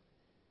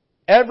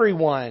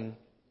 Everyone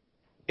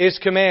is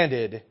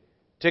commanded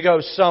to go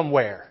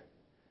somewhere.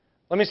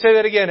 Let me say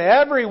that again.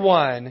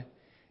 Everyone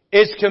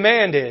is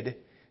commanded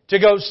to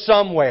go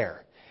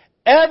somewhere.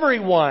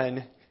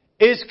 Everyone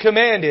is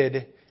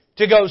commanded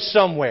to go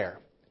somewhere.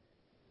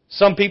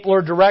 Some people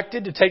are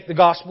directed to take the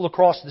gospel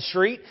across the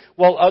street,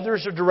 while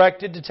others are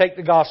directed to take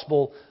the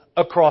gospel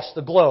across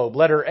the globe.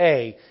 Letter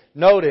A.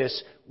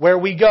 Notice where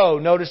we go.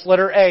 Notice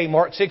letter A,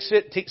 Mark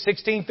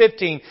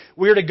 16:15.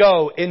 We are to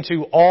go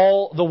into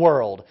all the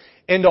world.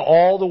 Into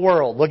all the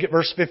world. Look at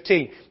verse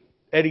 15.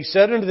 And He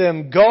said unto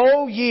them,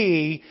 Go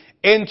ye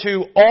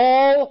into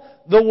all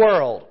the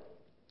world.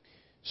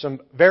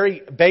 Some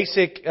very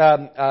basic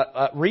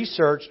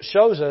research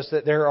shows us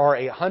that there are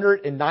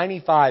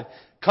 195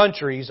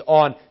 countries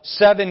on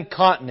 7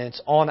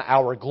 continents on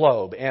our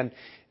globe. And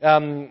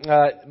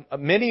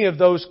many of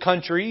those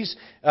countries,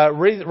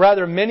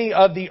 many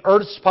of the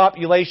Earth's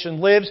population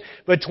lives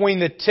between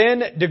the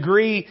 10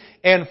 degree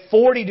and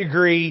 40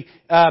 degree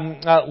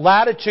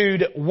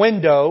latitude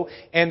window.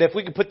 And if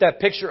we could put that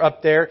picture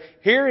up there,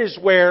 here is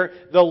where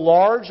the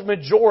large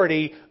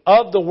majority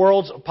of the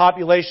world's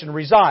population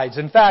resides.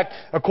 In fact,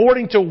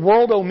 according to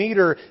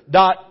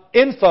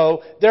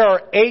worldometer.info, there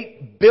are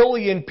 8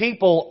 billion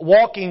people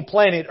walking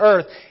planet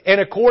Earth. And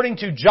according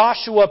to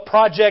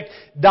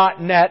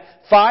JoshuaProject.net,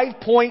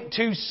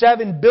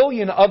 5.27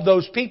 billion of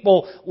those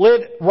people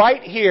live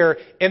right here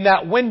in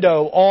that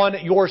window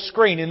on your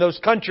screen, in those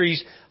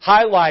countries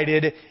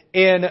highlighted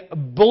in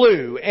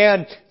blue.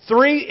 And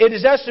it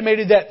is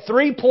estimated that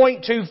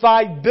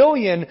 3.25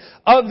 billion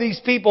of these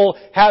people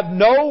have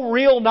no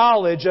real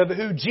knowledge of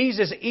who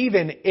Jesus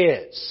even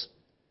is.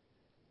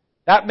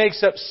 That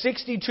makes up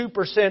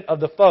 62% of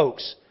the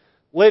folks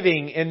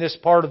living in this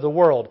part of the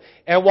world.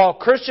 And while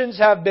Christians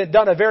have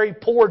done a very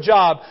poor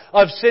job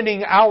of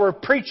sending our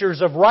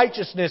preachers of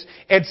righteousness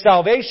and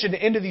salvation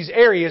into these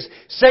areas,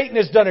 Satan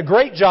has done a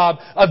great job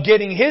of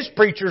getting his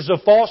preachers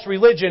of false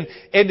religion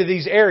into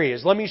these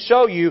areas. Let me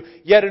show you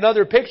yet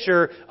another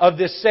picture of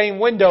this same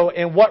window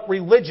and what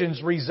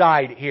religions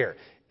reside here.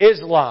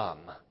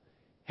 Islam,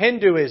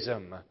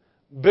 Hinduism,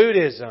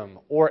 Buddhism,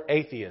 or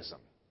atheism.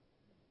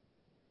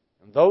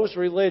 And those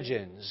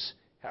religions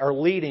are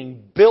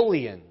leading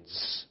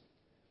billions,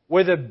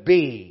 with a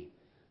B,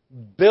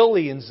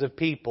 billions of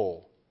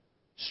people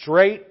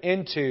straight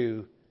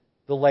into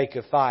the lake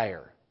of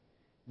fire.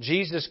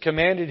 Jesus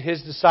commanded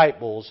His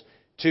disciples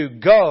to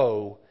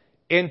go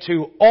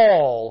into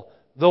all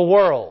the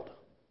world.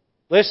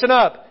 Listen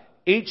up.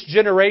 Each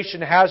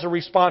generation has a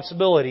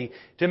responsibility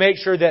to make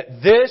sure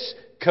that this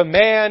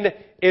command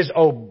is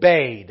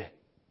obeyed.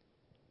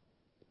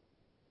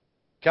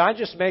 Can I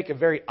just make a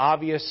very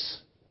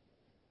obvious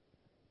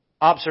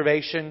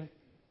observation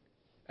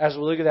as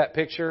we look at that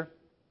picture?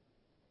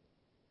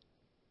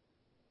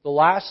 The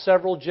last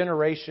several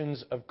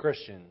generations of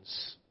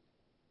Christians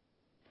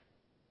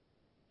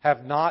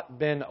have not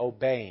been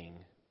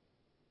obeying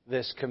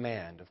this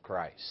command of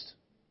Christ.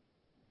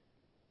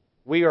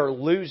 We are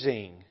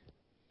losing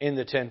in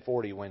the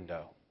 1040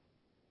 window.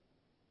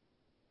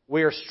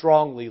 We are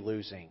strongly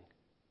losing.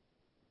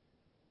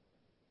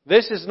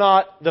 This is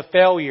not the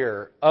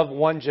failure of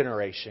one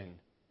generation.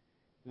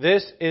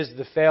 This is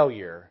the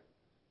failure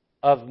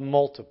of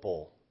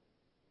multiple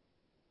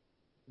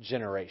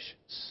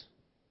generations.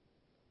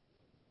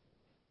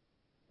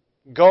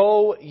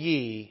 Go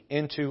ye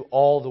into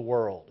all the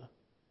world.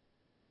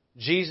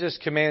 Jesus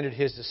commanded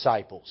His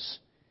disciples.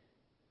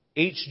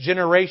 Each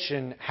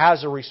generation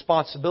has a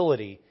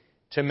responsibility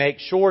to make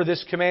sure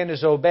this command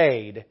is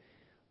obeyed.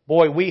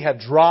 Boy, we have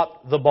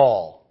dropped the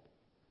ball,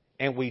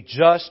 and we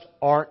just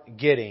aren't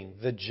getting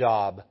the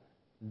job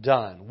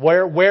done.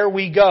 Where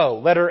we go,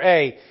 letter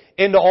A,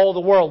 into all the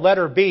world.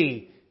 Letter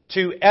B,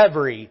 to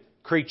every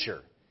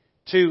creature.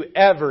 To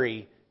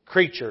every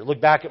creature.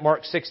 Look back at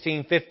Mark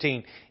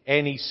 16:15.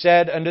 And He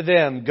said unto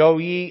them, Go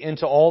ye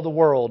into all the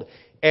world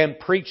and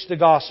preach the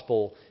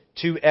gospel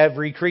to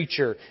every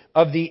creature.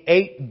 Of the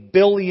 8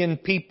 billion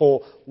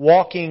people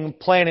walking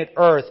planet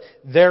Earth,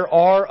 there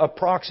are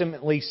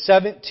approximately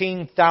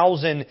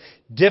 17,000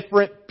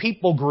 different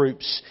people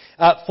groups.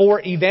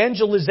 For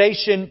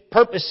evangelization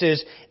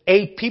purposes,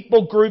 a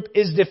people group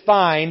is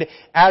defined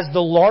as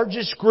the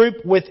largest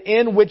group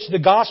within which the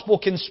gospel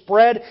can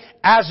spread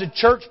as a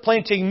church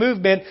planting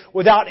movement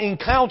without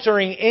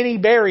encountering any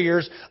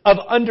barriers of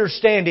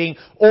understanding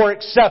or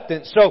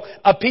acceptance. So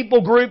a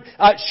people group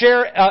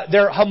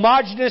they're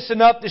homogeneous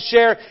enough to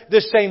share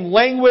the same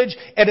language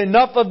and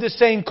enough of the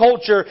same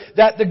culture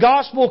that the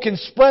gospel can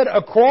spread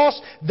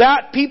across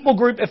that people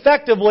group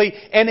effectively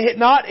and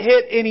not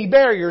hit any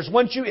barriers.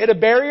 Once you hit a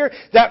barrier,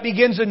 that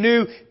begins a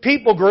new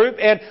people group.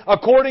 And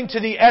according to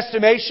the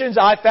estimations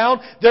I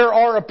found, there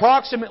are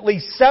approximately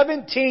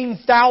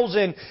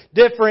 17,000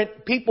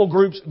 different people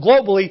groups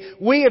globally.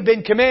 We have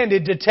been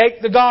commanded to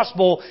take the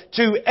gospel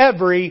to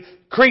every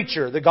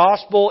creature. The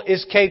gospel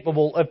is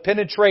capable of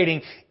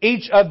penetrating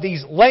each of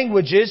these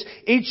languages,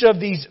 each of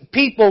these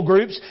people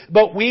groups,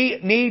 but we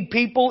need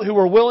people who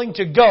are willing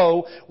to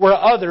go where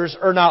others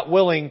are not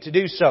willing to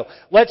do so.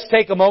 Let's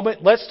take a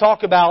moment. Let's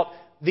talk about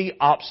the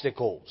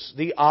obstacles.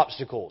 The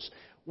obstacles.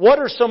 What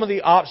are some of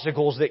the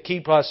obstacles that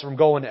keep us from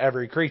going to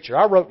every creature?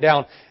 I wrote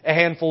down a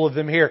handful of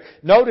them here.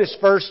 Notice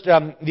first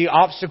the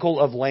obstacle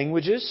of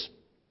languages.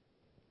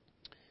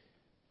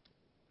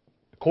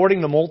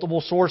 According to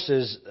multiple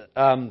sources,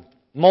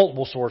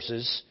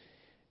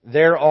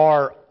 there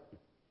are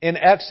in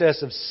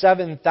excess of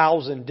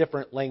 7,000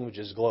 different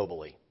languages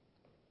globally.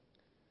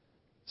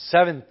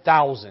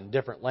 7,000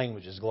 different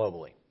languages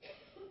globally.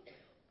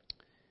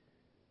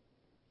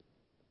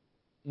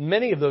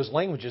 Many of those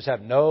languages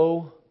have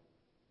no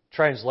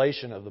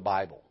translation of the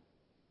Bible.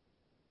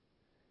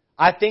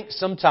 I think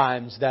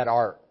sometimes that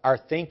our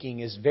thinking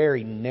is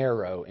very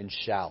narrow and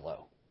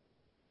shallow.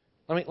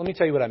 Let me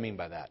tell you what I mean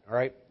by that, all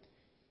right?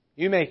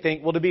 You may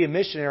think, well, to be a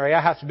missionary,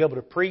 I have to be able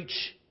to preach.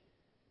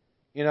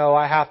 You know,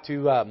 I have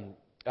to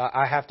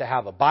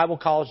have a Bible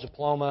college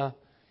diploma.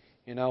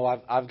 You know,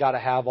 I've got to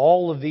have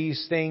all of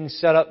these things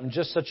set up in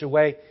just such a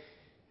way.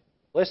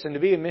 Listen, to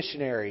be a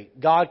missionary,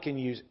 God can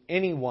use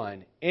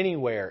anyone,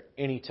 anywhere,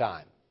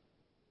 anytime.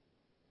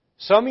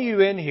 Some of you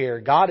in here,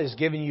 God has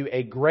given you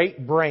a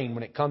great brain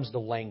when it comes to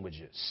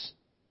languages.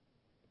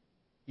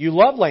 You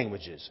love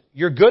languages.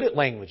 You're good at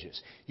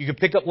languages. You can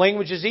pick up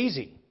languages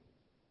easy.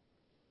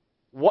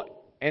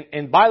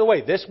 And by the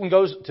way, this one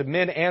goes to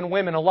men and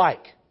women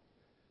alike.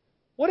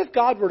 What if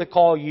God were to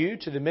call you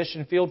to the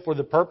mission field for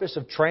the purpose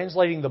of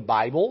translating the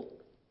Bible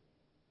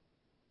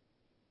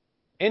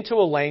into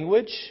a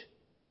language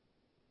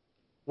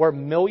where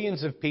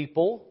millions of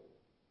people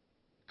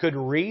could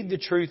read the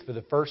truth for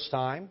the first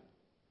time?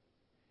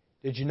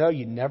 Did you know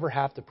you never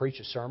have to preach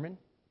a sermon?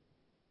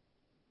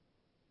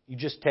 You're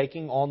just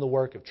taking on the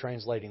work of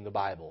translating the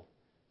Bible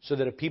so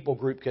that a people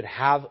group could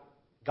have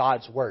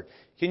God's Word.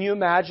 Can you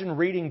imagine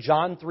reading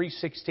John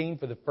 3:16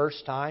 for the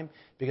first time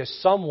because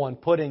someone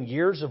put in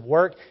years of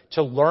work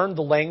to learn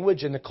the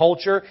language and the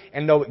culture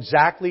and know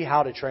exactly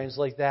how to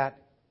translate that?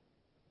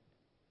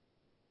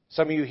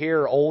 Some of you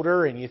here are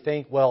older and you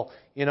think, well,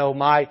 you know,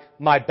 my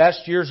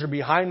best years are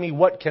behind me.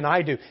 What can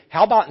I do?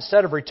 How about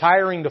instead of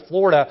retiring to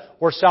Florida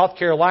or South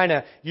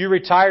Carolina, you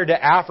retire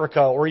to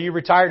Africa, or you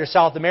retire to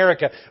South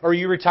America, or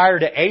you retire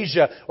to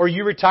Asia, or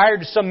you retire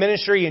to some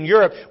ministry in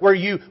Europe where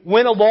you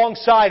went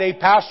alongside a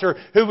pastor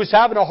who was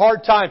having a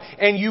hard time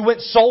and you went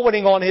soul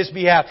winning on his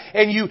behalf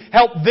and you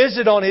helped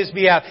visit on his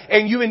behalf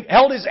and you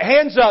held his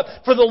hands up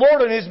for the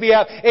Lord on his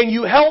behalf and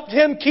you helped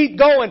him keep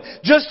going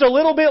just a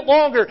little bit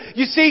longer.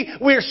 You see,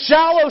 we're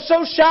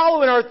so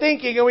shallow in our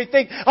thinking, and we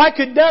think, I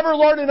could never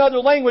learn another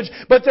language,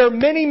 but there are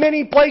many,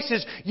 many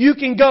places you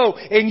can go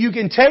and you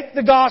can take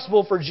the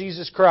gospel for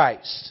Jesus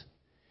Christ.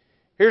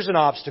 Here's an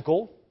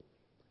obstacle.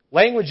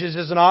 Languages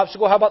is an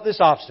obstacle. How about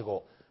this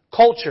obstacle?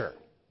 Culture.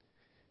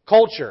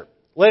 Culture.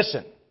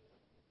 Listen,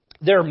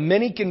 there are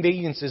many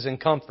conveniences and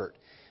comfort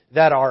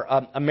that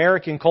our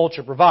American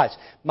culture provides.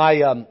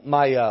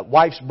 My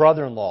wife's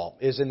brother-in-law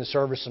is in the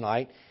service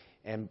tonight.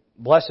 And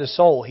bless his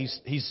soul,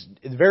 he's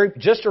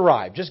just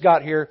arrived, just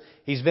got here.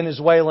 He's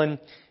Venezuelan,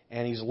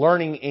 and he's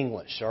learning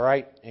English. All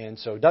right, and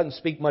so doesn't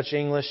speak much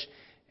English.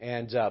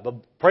 And but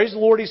praise the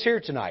Lord, he's here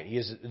tonight. He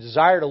has a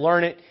desire to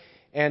learn it.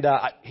 And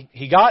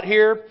he got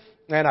here,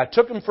 and I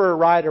took him for a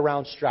ride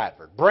around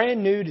Stratford.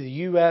 Brand new to the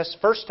U.S.,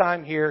 first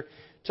time here.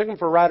 Took him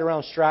for a ride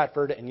around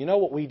Stratford, and you know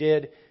what we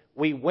did?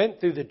 We went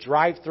through the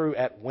drive-thru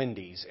at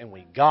Wendy's, and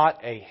we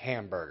got a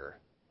hamburger.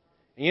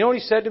 And you know what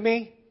he said to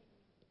me?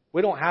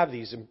 We don't have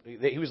these.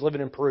 He was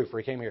living in Peru before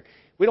he came here.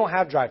 We don't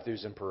have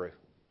drive-thrus in Peru.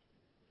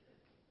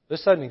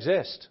 This doesn't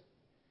exist.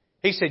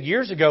 He said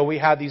years ago we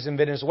had these in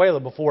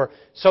Venezuela before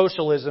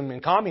socialism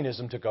and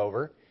communism took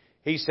over.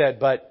 He said,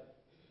 but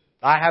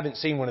I haven't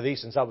seen one of these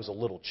since I was a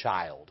little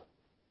child.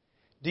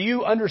 Do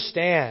you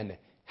understand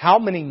how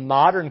many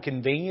modern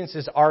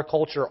conveniences our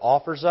culture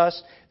offers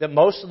us that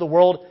most of the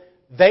world,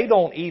 they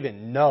don't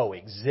even know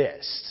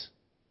exist?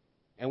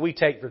 And we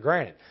take for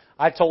granted.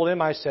 I told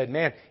him, I said,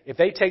 man, if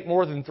they take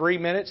more than 3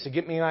 minutes to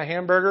get me my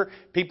hamburger,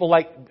 people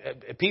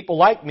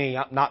like me,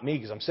 not me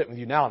because I'm sitting with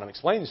you now and I'm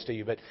explaining this to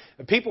you, but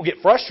people get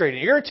frustrated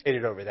and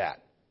irritated over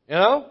that. You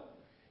know?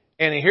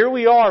 And here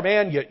we are,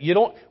 man,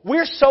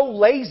 we're so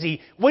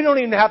lazy, we don't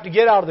even have to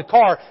get out of the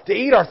car to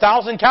eat our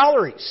 1,000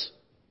 calories.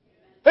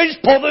 They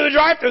just pull through the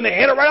drive-thru and they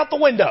hand it right out the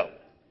window.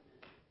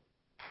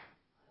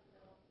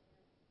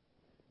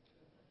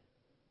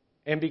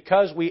 And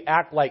because we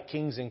act like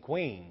kings and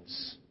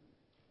queens,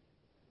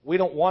 we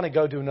don't want to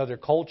go to another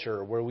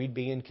culture where we'd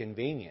be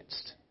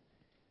inconvenienced.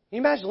 Can you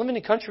imagine living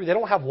in a country where they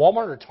don't have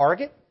Walmart or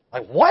Target?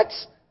 Like, what?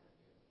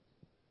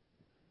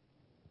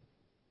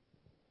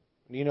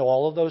 You know,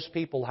 all of those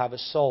people have a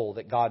soul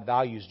that God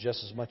values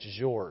just as much as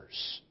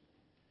yours.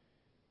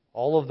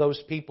 All of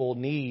those people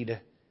need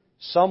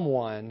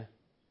someone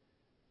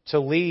to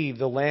leave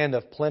the land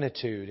of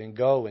plenitude and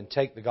go and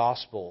take the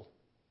gospel.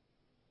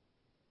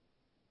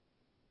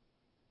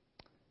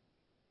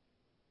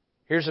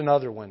 Here's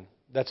another one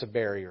that's a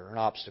barrier, an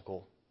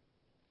obstacle.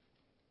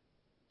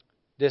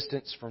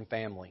 Distance from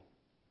family.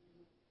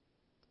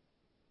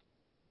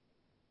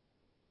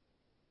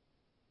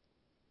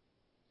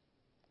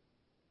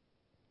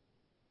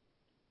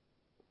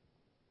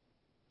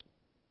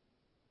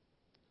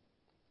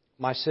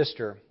 My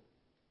sister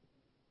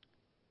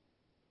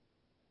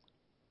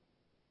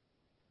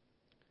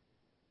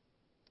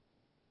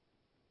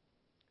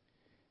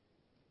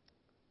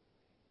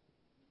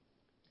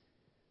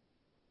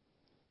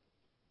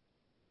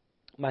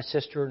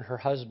and her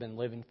husband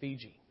live in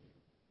Fiji.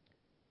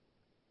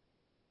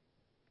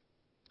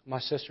 My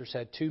sister's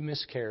had 2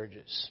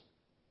 miscarriages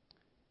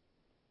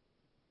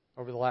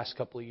over the last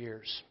couple of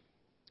years.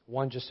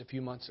 One just a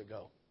few months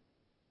ago.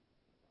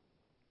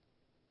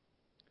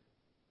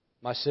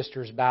 My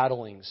sister's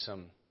battling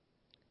some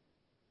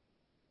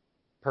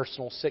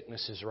personal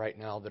sicknesses right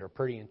now that are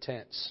pretty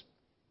intense.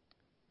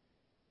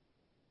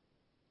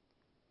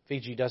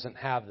 Fiji doesn't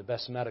have the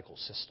best medical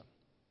system.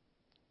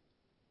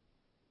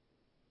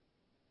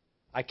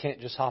 I can't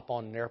just hop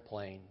on an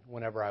airplane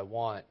whenever I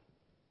want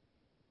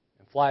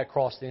and fly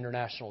across the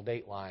international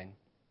date line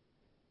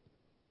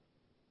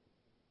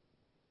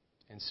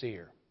and see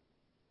her.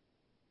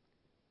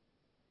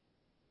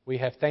 We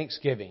have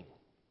Thanksgiving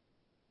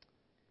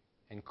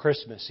and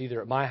Christmas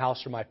either at my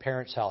house or my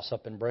parents' house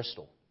up in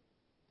Bristol.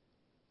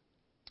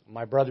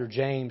 My brother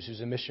James,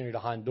 who's a missionary to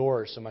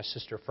Honduras, and my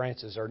sister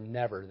Frances are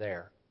never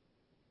there.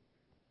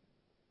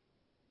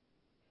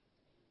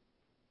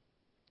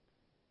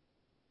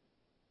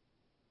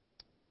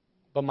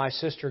 But my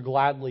sister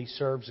gladly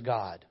serves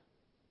God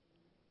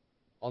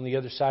on the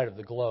other side of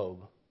the globe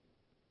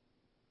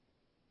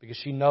because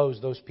she knows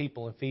those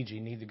people in Fiji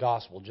need the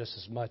gospel just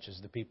as much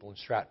as the people in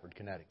Stratford,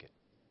 Connecticut.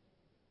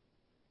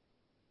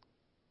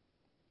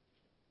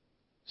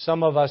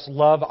 Some of us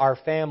love our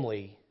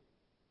family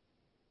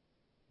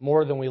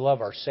more than we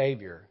love our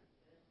Savior.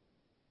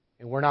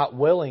 And we're not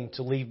willing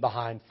to leave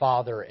behind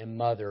father and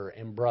mother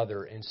and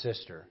brother and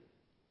sister.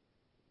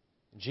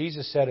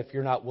 Jesus said, if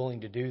you're not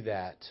willing to do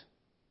that,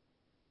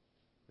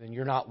 then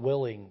you're not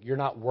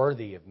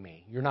worthy of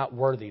me. You're not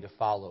worthy to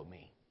follow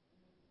me.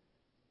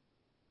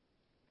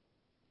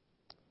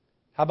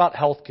 How about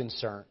health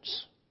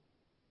concerns?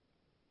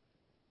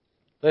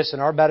 Listen,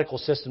 our medical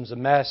system's a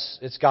mess.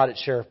 It's got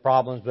its share of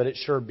problems, but it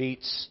sure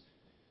beats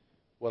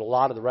what a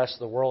lot of the rest of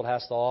the world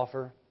has to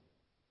offer.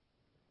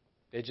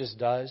 It just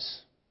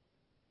does.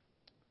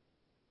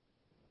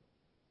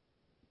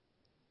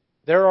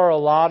 There are a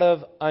lot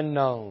of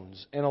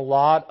unknowns and a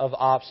lot of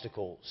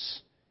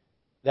obstacles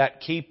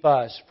that keep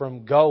us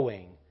from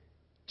going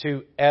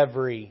to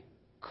every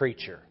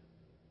creature.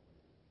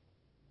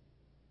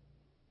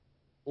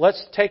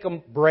 Let's take a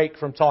break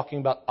from talking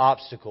about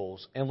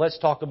obstacles and let's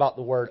talk about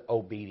the word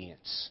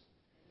obedience.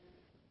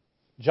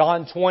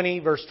 John 20,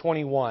 verse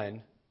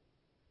 21.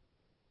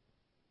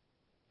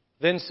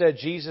 Then said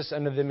Jesus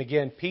unto them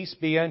again, Peace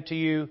be unto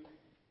you,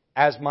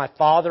 as my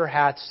Father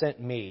hath sent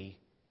me,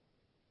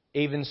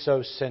 even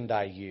so send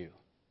I you.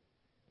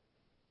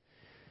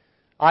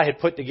 I had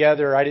put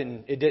together,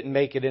 it didn't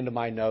make it into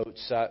my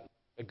notes.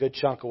 A good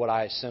chunk of what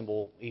I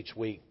assemble each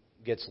week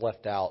gets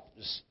left out.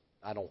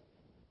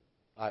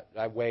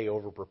 I way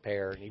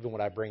over-prepare, and even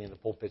when I bring in the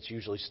pulpit, it's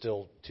usually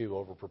still too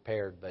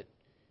over-prepared. But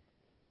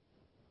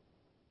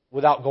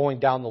without going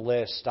down the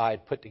list, I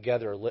had put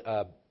together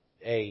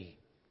a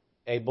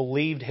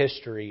believed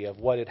history of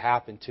what had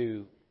happened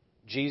to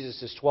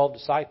Jesus' 12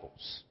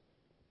 disciples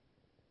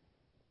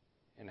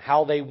and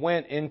how they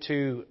went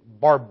into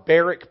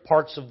barbaric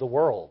parts of the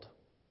world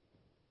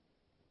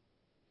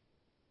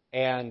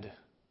and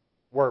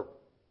were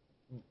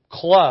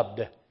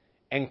clubbed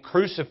and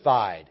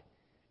crucified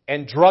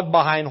and dragged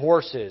behind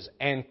horses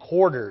and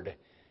quartered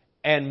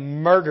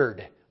and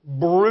murdered,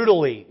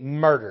 brutally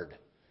murdered.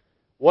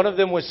 One of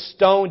them was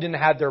stoned and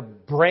had their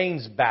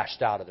brains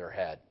bashed out of their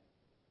head.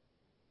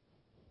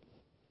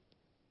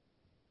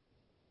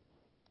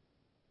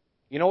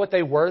 You know what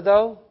they were,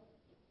 though?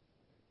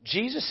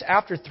 Jesus,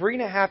 after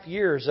 3.5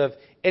 years of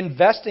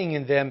investing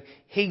in them,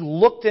 He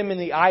looked them in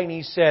the eye and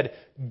He said,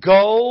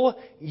 Go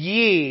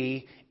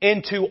ye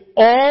into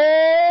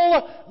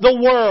all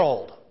the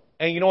world.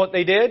 And you know what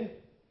they did?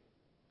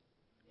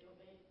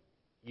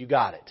 You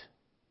got it.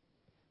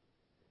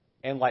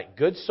 And like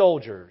good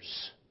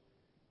soldiers,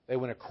 they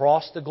went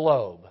across the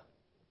globe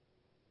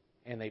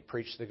and they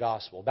preached the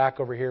gospel. Back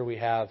over here we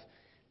have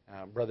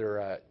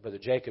Brother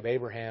Jacob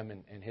Abraham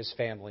and his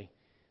family.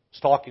 I was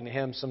talking to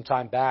him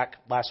sometime back,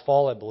 last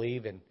fall I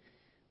believe, and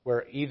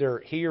where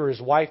either he or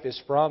his wife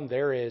is from,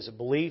 there is a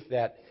belief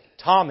that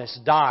Thomas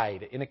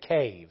died in a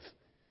cave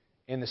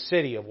in the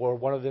city of where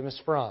one of them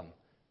is from,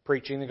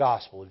 preaching the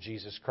gospel of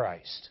Jesus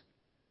Christ.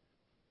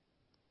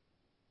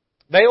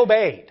 They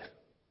obeyed.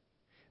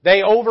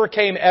 They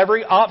overcame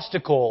every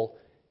obstacle,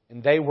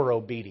 and they were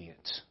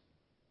obedient.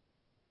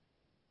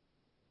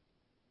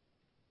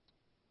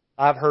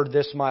 I've heard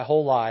this my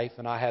whole life,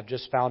 and I have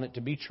just found it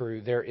to be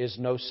true. There is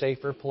no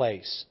safer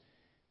place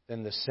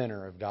than the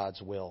center of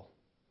God's will.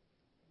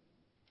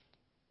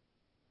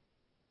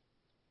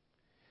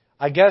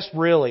 I guess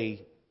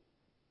really,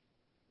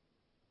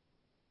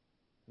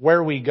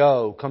 where we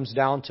go comes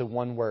down to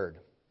one word.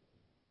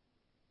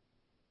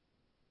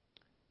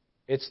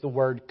 It's the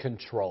word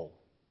control.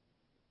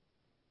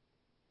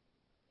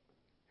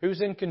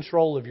 Who's in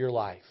control of your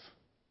life?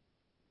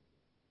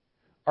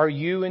 Are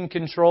you in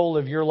control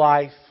of your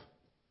life?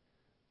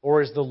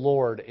 Or is the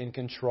Lord in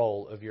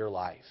control of your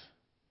life?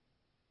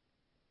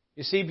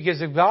 You see,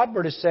 because if God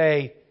were to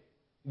say,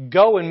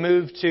 go and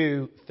move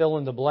to fill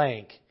in the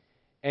blank,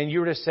 and you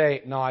were to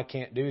say, no, I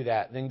can't do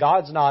that, then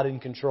God's not in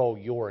control,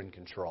 you're in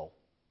control.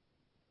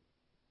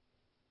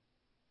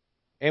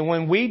 And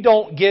when we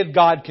don't give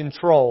God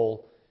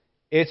control,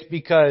 it's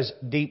because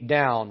deep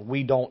down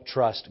we don't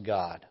trust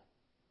God.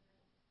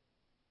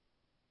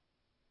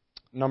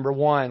 Number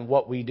 1,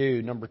 what we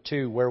do. Number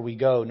 2, where we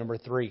go. Number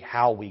 3,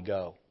 how we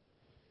go.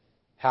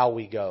 How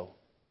we go.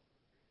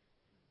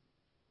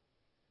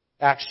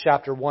 Acts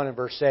chapter 1 and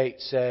verse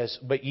 8 says,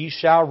 But ye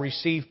shall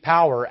receive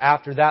power.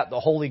 After that the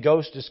Holy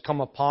Ghost is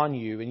come upon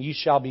you, and ye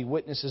shall be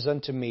witnesses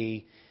unto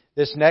me.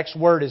 This next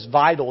word is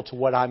vital to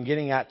what I'm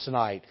getting at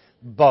tonight.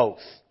 Both.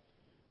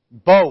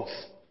 Both.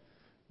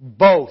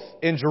 Both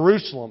in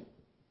Jerusalem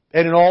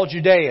and in all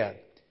Judea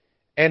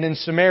and in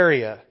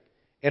Samaria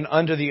and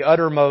unto the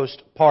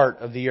uttermost part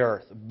of the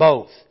earth.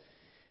 Both.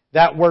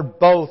 That word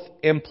both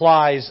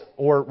implies,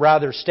 or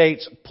rather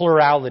states,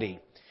 plurality.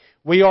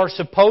 We are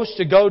supposed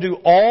to go to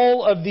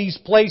all of these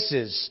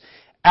places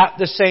at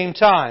the same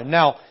time.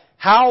 Now,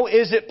 how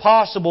is it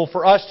possible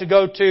for us to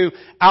go to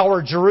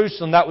our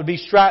Jerusalem, that would be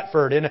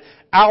Stratford, and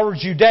our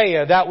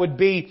Judea, that would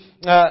be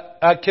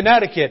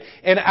Connecticut,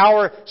 and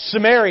our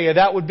Samaria,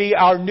 that would be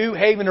our New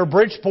Haven or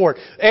Bridgeport.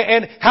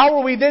 And how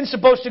are we then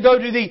supposed to go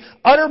to the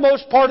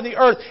uttermost part of the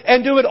earth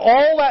and do it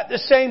all at the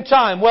same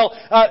time? Well,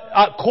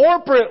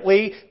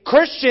 corporately,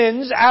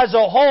 Christians as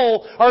a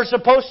whole are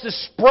supposed to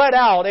spread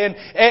out,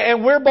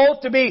 and we're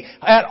both to be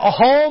at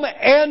home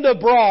and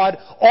abroad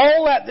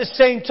all at the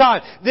same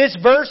time. This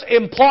verse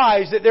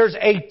implies that there's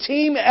a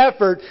team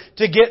effort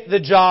to get the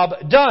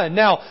job done.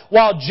 Now,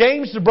 while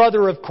James, the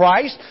brother of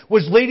Christ,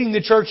 was leading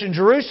the church in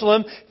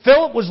Jerusalem,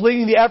 Philip was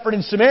leading the effort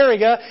in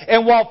Samaria,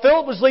 and while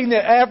Philip was leading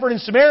the effort in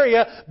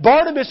Samaria,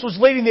 Barnabas was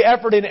leading the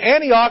effort in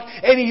Antioch,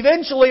 and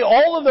eventually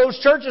all of those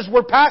churches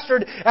were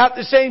pastored at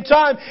the same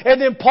time,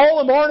 and then Paul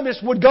and Barnabas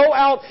would go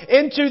out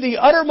into the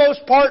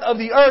uttermost part of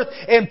the earth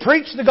and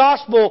preach the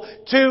gospel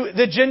to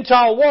the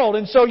Gentile world.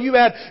 And so you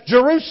had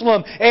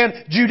Jerusalem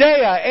and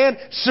Judea and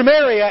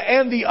Samaria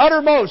and the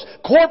uttermost,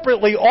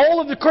 corporately, all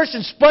of the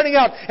Christians spreading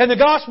out and the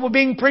gospel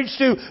being preached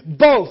to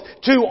both,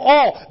 to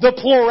all. The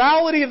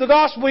plurality of the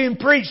gospel being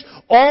preached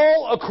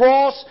all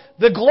across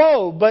the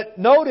globe. But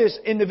notice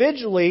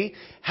individually,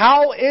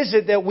 how is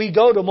it that we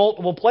go to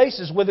multiple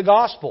places with the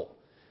gospel?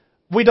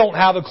 We don't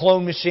have a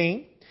clone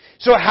machine.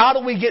 So how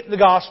do we get the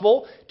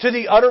gospel to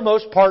the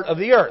uttermost part of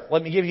the earth?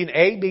 Let me give you an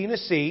A, B, and a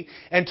C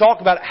and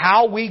talk about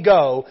how we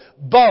go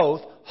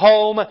both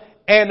home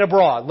and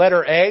abroad.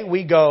 Letter A,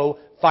 we go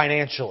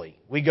financially.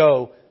 We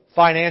go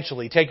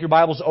financially. Take your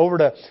Bibles over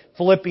to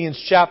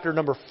Philippians chapter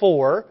number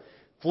 4.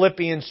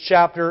 Philippians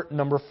chapter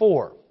number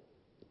 4.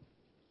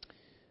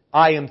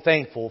 I am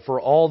thankful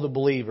for all the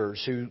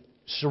believers who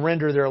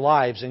surrender their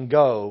lives and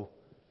go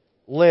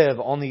live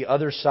on the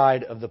other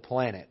side of the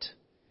planet.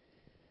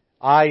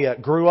 I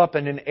grew up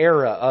in an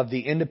era of the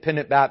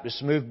independent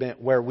Baptist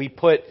movement where we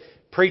put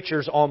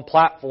preachers on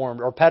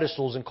platforms or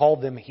pedestals and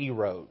called them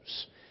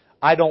heroes.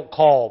 I don't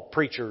call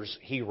preachers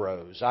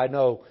heroes. I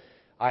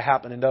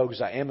happen to know,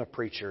 because I am a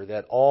preacher,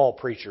 that all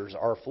preachers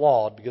are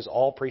flawed because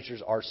all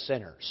preachers are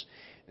sinners.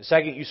 The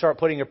second you start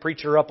putting a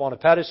preacher up on a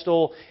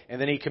pedestal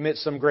and then he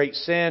commits some great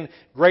sin,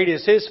 great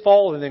is his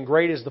fall, and then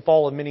great is the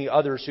fall of many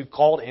others who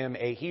called him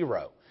a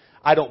hero.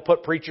 I don't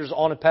put preachers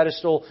on a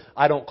pedestal.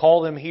 I don't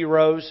call them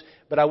heroes.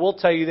 But I will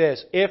tell you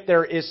this, if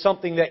there is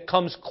something that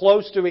comes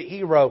close to a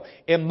hero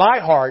in my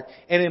heart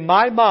and in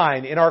my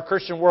mind in our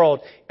Christian world,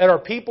 it are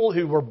people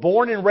who were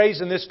born and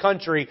raised in this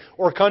country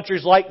or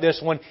countries like this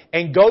one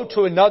and go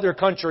to another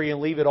country and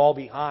leave it all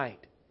behind.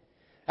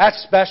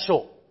 That's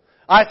special.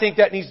 I think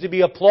that needs to be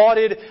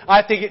applauded.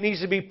 I think it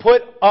needs to be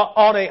put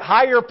on a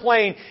higher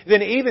plane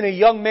than even a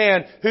young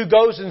man who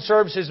goes and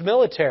serves his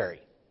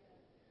military.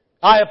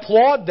 I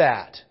applaud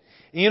that.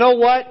 You know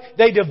what?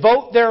 They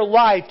devote their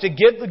life to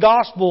give the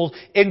gospel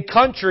in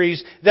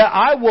countries that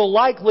I will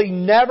likely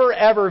never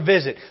ever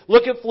visit.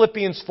 Look at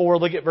Philippians 4,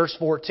 look at verse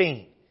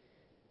 14.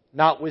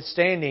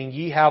 Notwithstanding,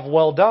 ye have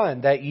well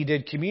done that ye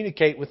did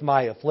communicate with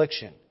my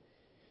affliction.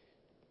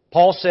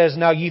 Paul says,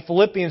 Now ye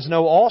Philippians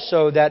know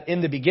also that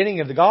in the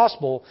beginning of the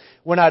gospel,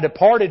 when I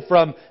departed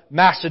from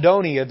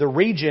Macedonia, the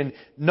region,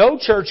 no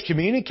church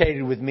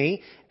communicated with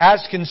me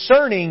as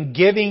concerning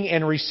giving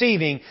and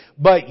receiving,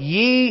 but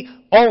ye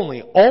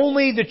only.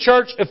 Only the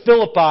church of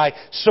Philippi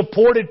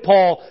supported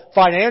Paul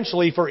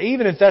financially, for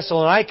even in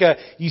Thessalonica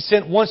ye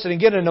sent once and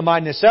again unto my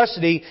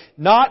necessity,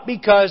 not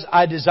because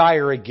I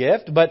desire a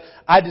gift, but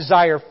I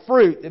desire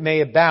fruit that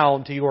may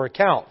abound to your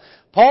account.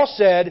 Paul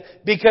said,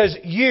 because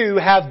you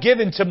have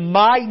given to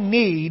my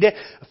need,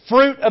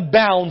 fruit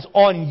abounds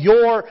on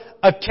your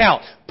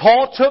account.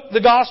 Paul took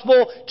the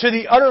gospel to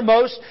the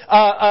uttermost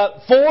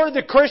for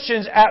the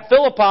Christians at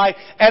Philippi,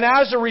 and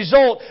as a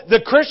result,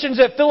 the Christians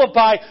at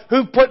Philippi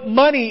who put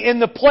money in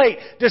the plate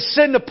to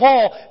send to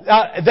Paul,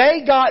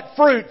 they got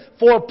fruit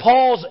for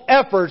Paul's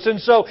efforts. And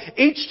so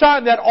each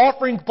time that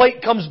offering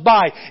plate comes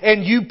by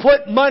and you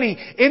put money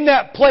in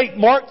that plate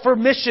marked for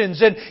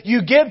missions, and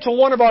you give to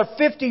one of our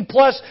 50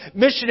 plus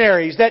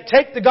missionaries that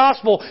take the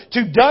gospel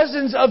to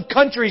dozens of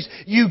countries,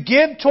 you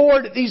give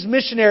toward these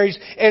missionaries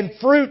and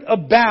fruit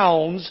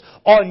abounds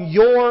on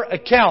your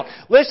account.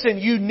 Listen,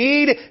 you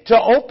need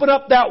to open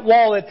up that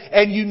wallet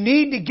and you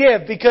need to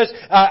give, because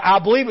I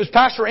believe it was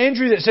Pastor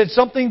Andrew that said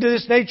something to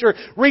this nature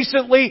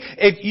recently.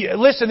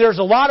 Listen, there's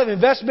a lot of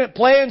investment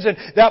plans and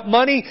that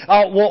money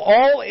will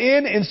all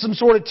in some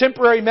sort of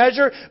temporary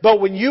measure,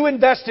 but when you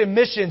invest in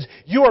missions,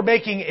 you are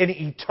making an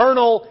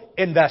eternal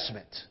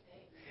investment.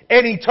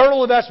 An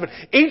eternal investment.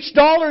 Each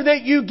dollar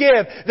that you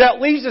give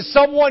that leads to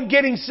someone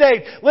getting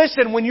saved,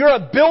 listen, when you're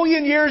 1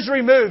 billion years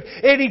removed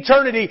in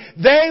eternity,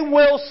 they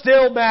will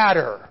still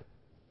matter.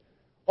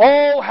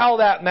 Oh, how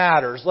that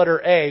matters. Letter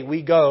A,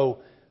 we go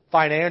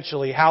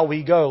financially. How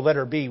we go.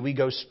 Letter B, we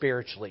go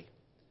spiritually.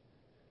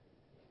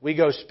 We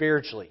go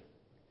spiritually.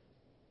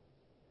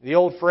 The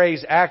old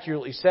phrase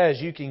accurately says,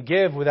 you can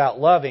give without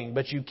loving,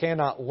 but you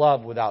cannot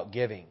love without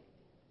giving.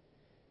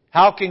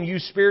 How can you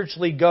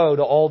spiritually go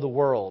to all the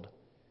world?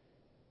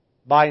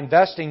 By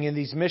investing in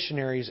these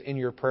missionaries in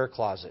your prayer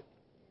closet.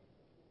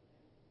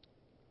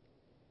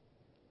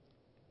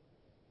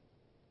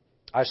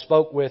 I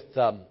spoke with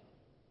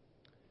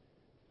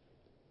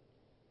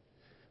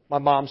my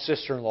mom's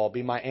sister-in-law,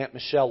 be my Aunt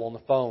Michelle, on the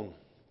phone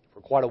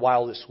for quite a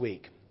while this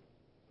week.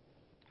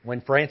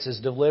 When Frances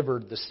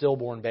delivered the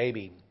stillborn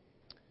baby,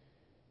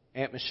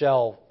 Aunt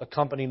Michelle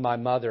accompanied my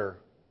mother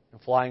in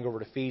flying over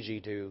to Fiji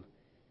to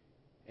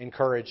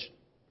encourage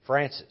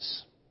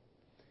Frances.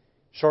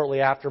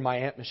 Shortly after my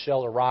Aunt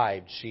Michelle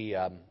arrived, she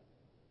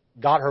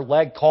got her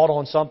leg caught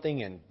on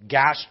something and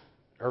gashed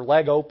her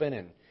leg open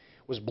and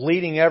was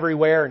bleeding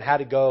everywhere and had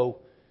to go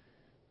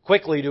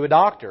quickly to a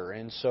doctor.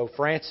 And so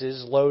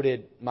Frances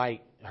loaded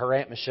our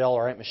Aunt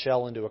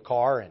Michelle into a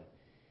car, and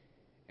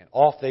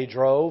off they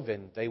drove,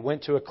 and they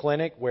went to a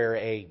clinic where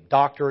a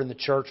doctor in the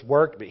church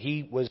worked, but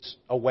he was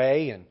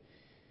away, and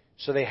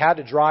so they had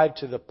to drive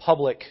to the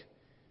public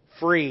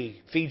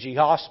free Fiji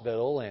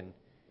hospital, and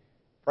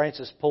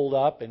Frances pulled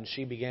up and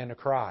she began to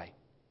cry.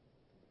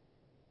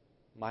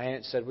 My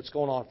aunt said, "What's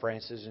going on,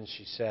 Frances?" And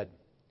she said,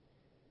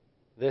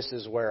 "This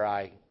is where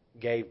I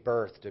gave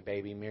birth to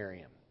baby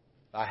Miriam.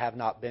 I have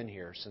not been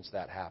here since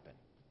that happened."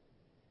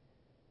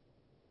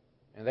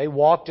 And they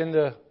walked in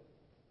the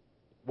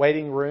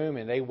waiting room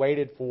and they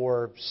waited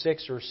for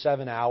 6 or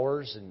 7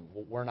 hours and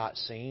were not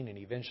seen, and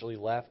eventually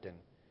left, and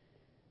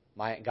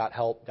my aunt got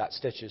help, got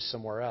stitches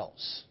somewhere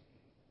else.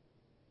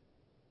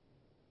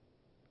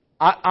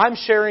 I'm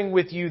sharing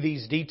with you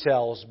these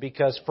details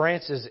because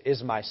Frances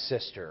is my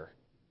sister.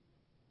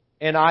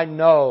 And I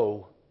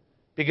know,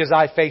 because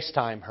I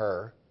FaceTime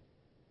her,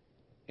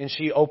 and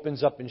she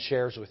opens up and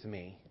shares with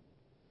me.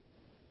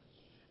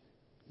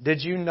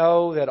 Did you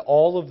know that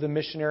all of the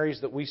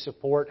missionaries that we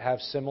support have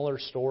similar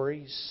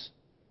stories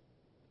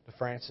to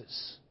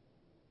Frances?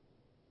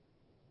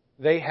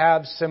 They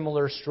have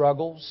similar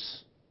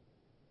struggles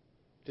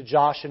to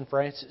Josh and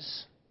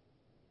Frances.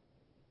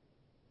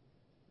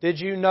 Did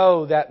you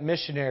know that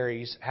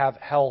missionaries have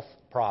health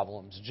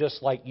problems,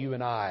 just like you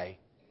and I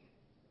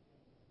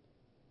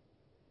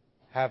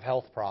have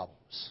health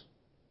problems?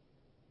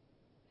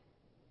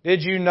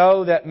 Did you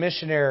know that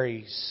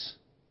missionaries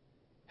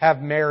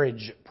have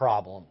marriage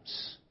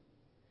problems?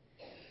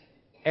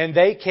 And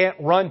they can't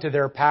run to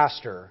their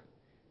pastor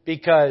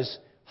because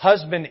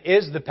husband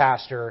is the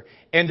pastor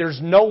and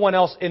there's no one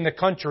else in the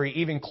country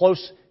even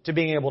close to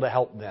being able to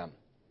help them.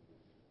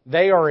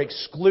 They are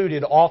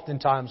excluded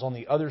oftentimes on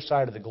the other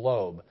side of the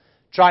globe,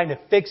 trying to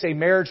fix a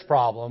marriage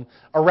problem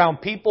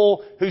around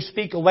people who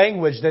speak a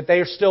language that they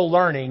are still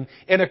learning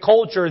in a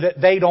culture that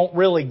they don't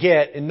really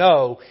get and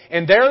know.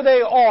 And there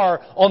they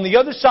are on the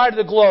other side of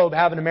the globe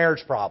having a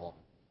marriage problem.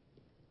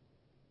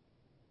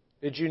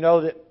 Did you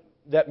know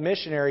that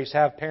missionaries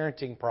have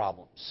parenting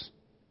problems?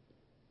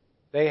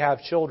 They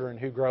have children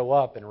who grow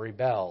up and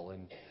rebel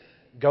and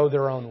go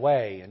their own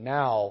way, and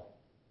now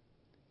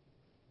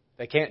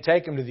they can't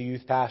take them to the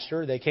youth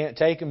pastor. They can't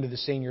take them to the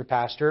senior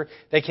pastor.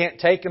 They can't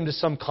take them to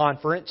some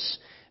conference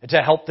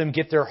to help them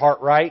get their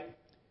heart right.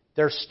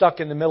 They're stuck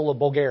in the middle of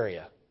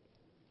Bulgaria.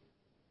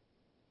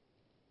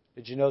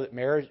 Did you know that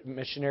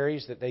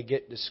missionaries, that they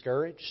get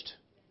discouraged?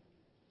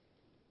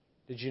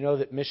 Did you know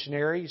that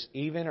missionaries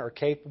even are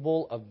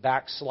capable of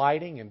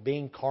backsliding and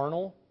being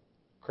carnal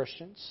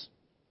Christians?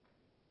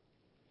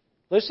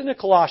 Listen to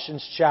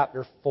Colossians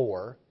chapter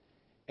 4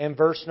 and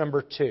verse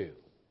number 2.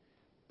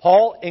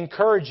 Paul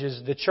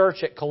encourages the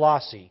church at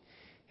Colossae.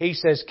 He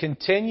says,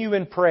 "Continue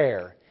in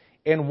prayer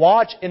and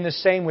watch in the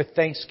same with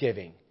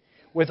thanksgiving,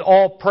 with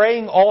all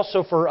praying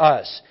also for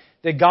us,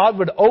 that God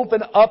would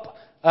open up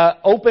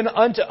open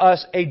unto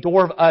us a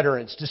door of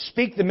utterance to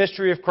speak the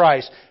mystery of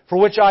Christ, for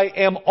which I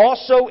am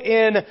also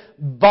in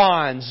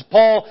bonds.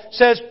 Paul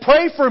says,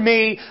 pray for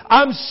me,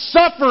 I'm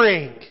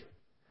suffering,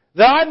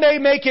 that I may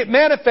make it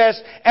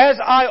manifest as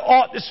I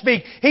ought to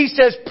speak. He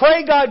says,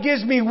 pray God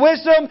gives me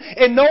wisdom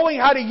in knowing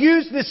how to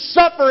use this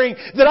suffering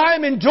that I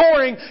am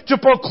enduring to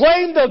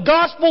proclaim the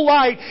gospel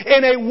light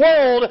in a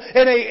world,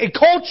 in a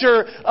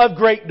culture of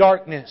great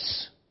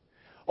darkness.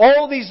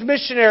 All these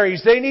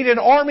missionaries, they need an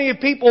army of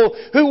people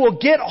who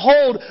will get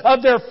hold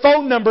of their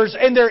phone numbers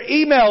and their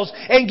emails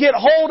and get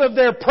hold of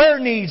their prayer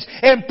needs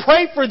and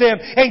pray for them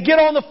and get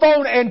on the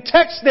phone and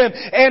text them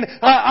and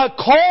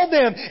call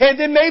them and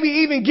then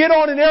maybe even get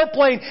on an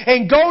airplane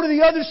and go to the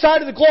other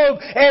side of the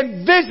globe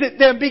and visit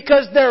them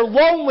because they're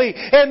lonely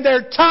and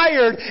they're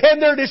tired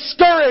and they're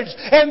discouraged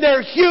and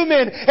they're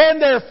human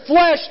and they're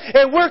flesh,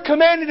 and we're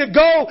commanded to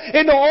go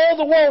into all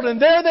the world,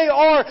 and there they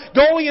are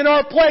going in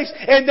our place,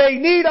 and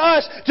they need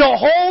us to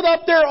hold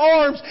up their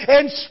arms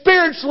and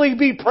spiritually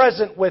be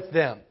present with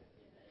them.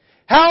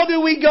 How do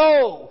we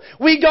go?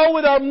 We go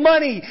with our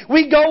money.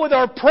 We go with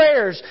our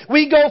prayers.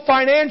 We go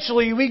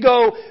financially. We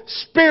go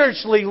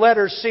spiritually.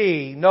 Letter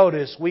C.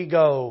 Notice, we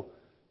go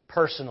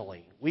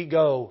personally. We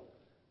go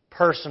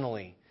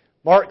personally.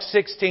 Mark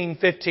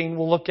 16:15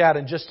 we'll look at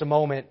in just a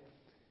moment.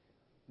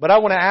 But I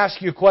want to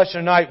ask you a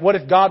question tonight. What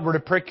if God were to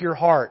prick your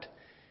heart?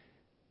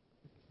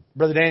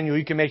 Brother Daniel,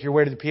 you can make your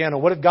way to the piano.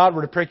 What if God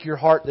were to prick your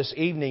heart this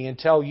evening and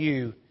tell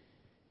you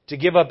to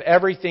give up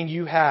everything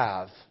you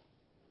have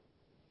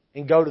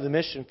and go to the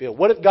mission field?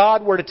 What if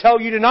God were to tell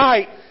you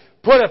tonight,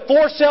 put a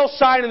for sale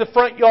sign in the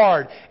front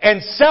yard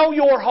and sell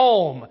your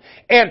home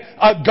and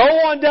go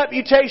on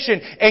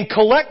deputation and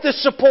collect the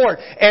support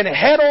and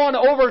head on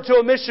over to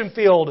a mission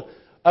field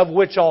of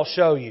which I'll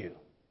show you?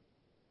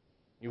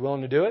 You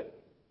willing to do it?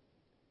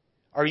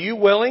 Are you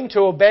willing to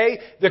obey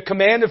the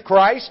command of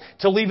Christ,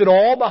 to leave it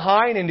all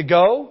behind and to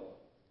go?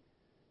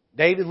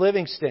 David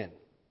Livingstone,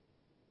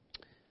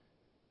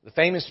 the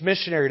famous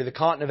missionary to the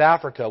continent of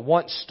Africa,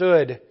 once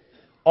stood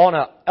on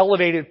an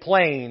elevated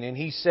plain and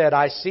he said,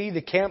 I see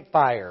the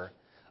campfire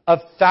of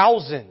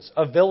thousands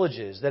of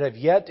villages that have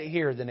yet to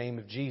hear the name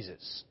of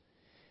Jesus.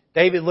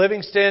 David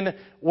Livingstone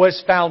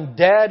was found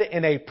dead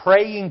in a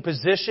praying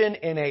position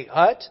in a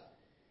hut.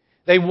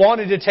 They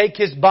wanted to take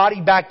his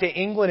body back to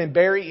England and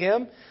bury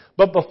him.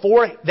 But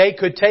before they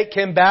could take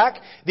him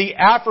back, the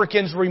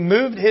Africans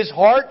removed his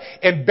heart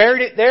and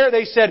buried it there.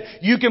 They said,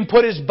 you can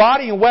put his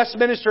body in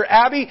Westminster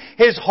Abbey.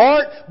 His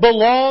heart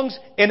belongs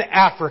in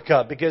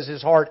Africa because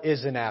his heart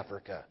is in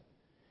Africa.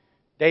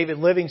 David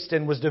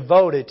Livingstone was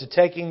devoted to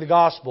taking the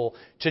gospel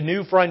to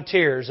new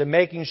frontiers and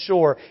making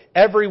sure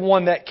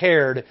everyone that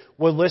cared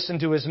would listen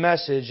to his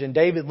message. And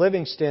David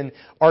Livingstone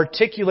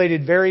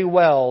articulated very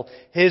well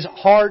his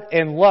heart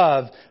and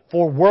love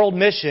for world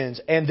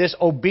missions and this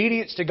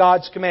obedience to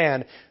God's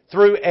command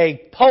through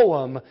a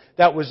poem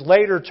that was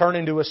later turned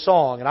into a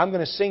song. And I'm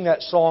going to sing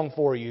that song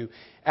for you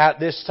at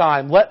this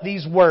time. Let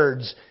these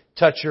words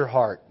touch your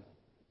heart.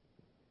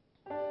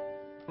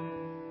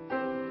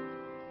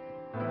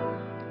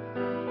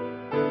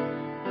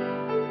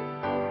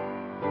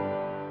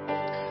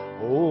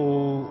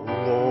 O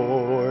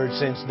Lord,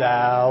 since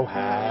Thou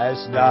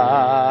hast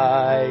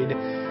died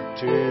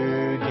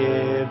to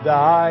give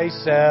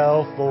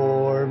Thyself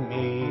for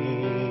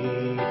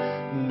me,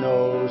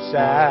 no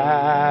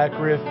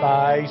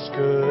sacrifice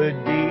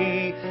could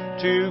be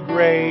too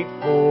great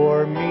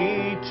for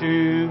me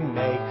to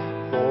make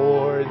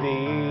for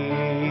Thee.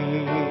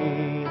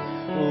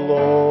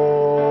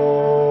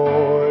 Lord,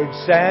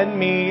 send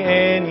me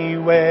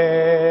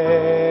anywhere,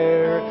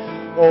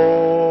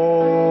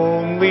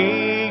 only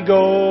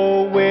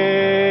go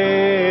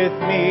with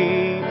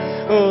me.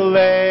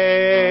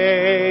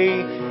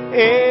 Lay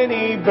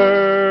any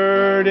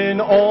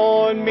burden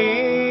on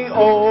me,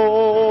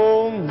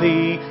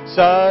 only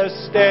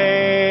sustain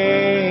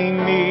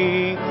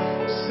me.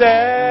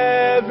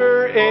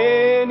 Sever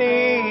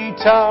any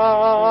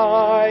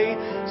tie,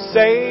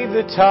 save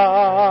the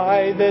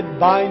tie that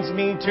binds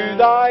me to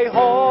Thy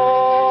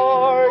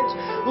heart.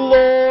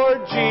 Lord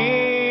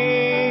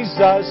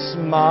Jesus,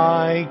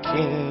 my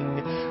King,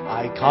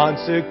 I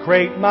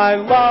consecrate my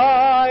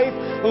life,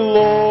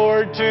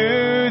 Lord,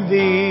 to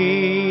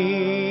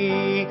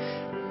Thee.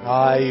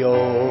 I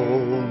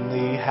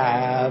only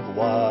have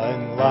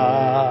one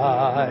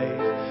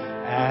life,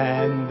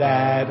 and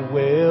that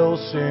will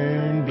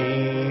soon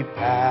be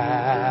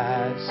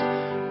past.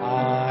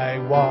 I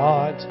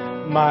want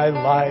my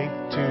life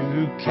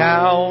to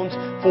count,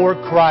 for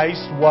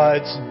Christ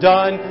what's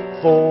done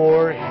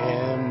for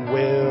Him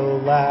will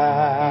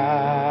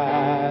last.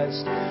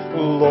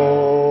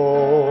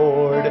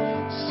 Lord,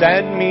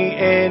 send me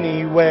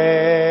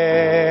anywhere,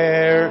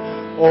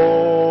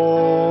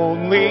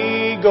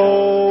 only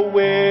go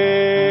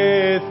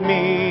with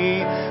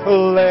me.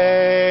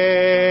 Lay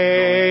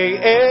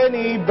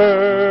any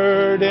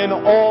burden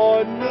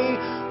on me,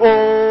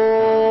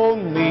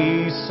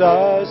 only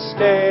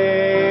sustain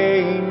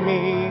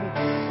me.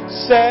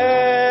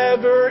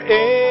 Sever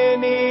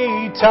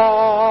any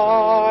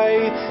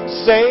tie,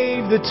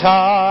 save the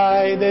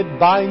tie that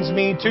binds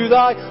me to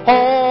Thy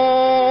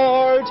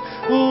heart.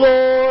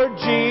 Lord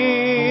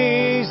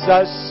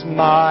Jesus,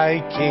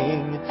 my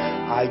King,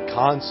 I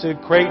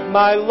consecrate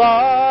my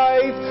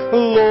life,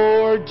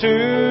 Lord,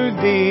 to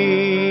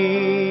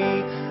Thee.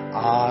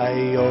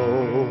 I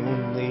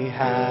only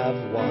have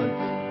one,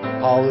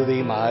 follow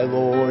Thee, my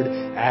Lord,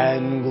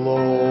 and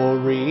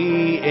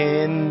glory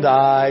in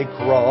Thy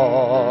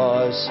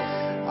cross.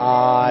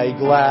 I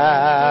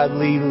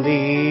gladly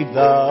leave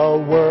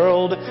the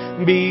world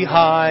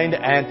behind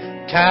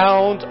and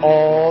count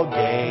all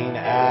gain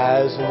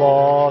as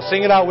loss.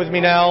 Sing it out with me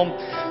now.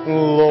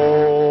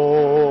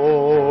 Lord,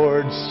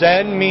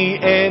 send me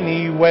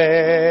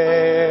anywhere,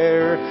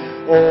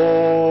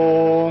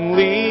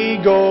 only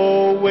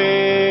go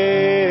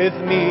with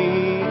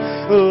me.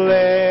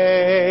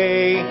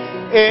 Lay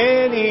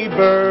any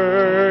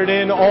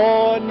burden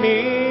on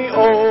me,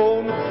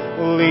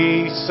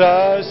 only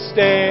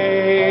sustain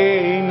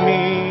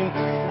me.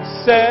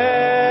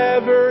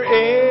 Sever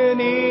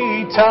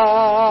any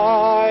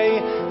tie,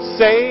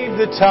 save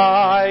the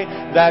tie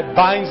that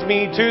binds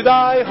me to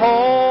Thy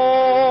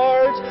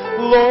heart.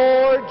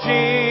 Lord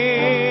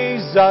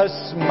Jesus,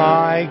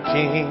 my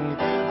King,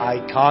 I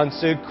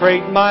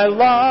consecrate my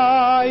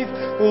life,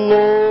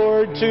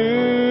 Lord,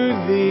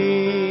 to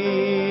Thee.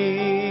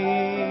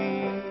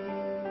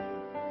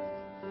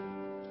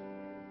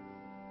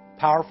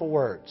 Powerful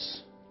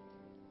words.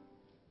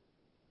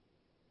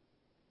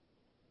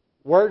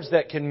 Words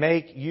that can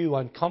make you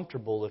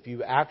uncomfortable if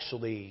you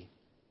actually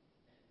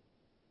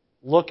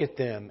look at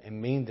them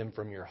and mean them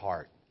from your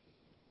heart.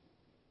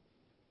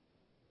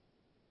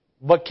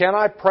 But can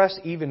I press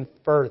even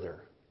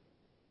further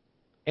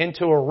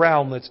into a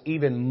realm that's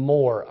even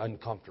more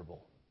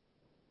uncomfortable?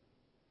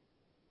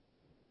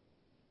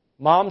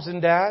 Moms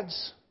and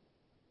dads,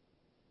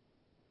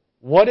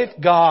 what if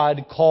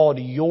God called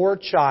your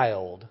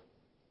child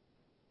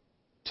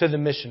to the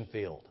mission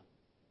field?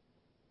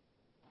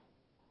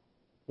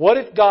 What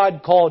if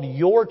God called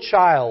your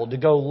child to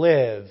go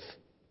live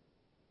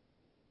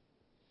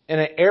in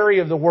an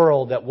area of the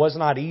world that was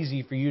not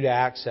easy for you to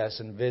access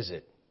and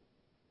visit?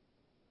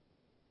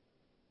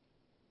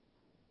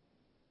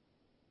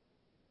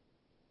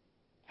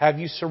 Have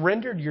you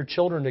surrendered your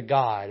children to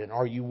God, and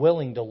are you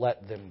willing to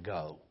let them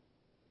go?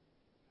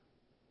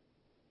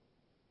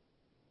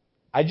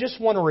 I just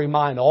want to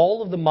remind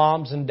all of the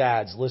moms and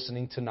dads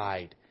listening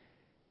tonight,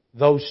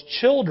 those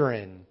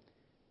children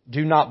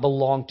do not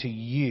belong to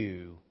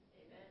you.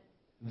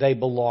 They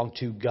belong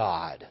to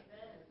God.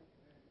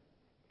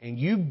 And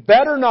you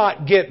better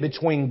not get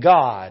between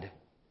God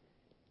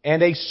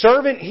and a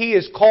servant He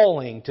is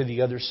calling to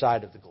the other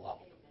side of the globe.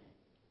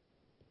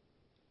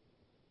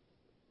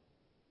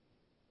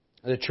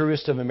 The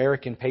truest of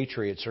American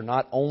patriots are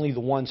not only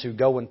the ones who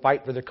go and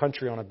fight for their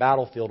country on a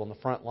battlefield on the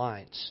front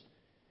lines,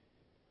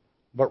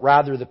 but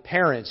rather the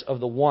parents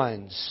of the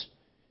ones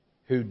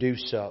who do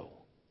so.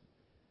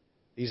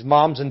 These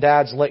moms and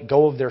dads let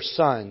go of their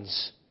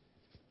sons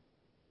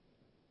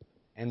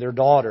and their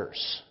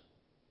daughters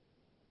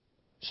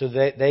so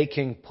that they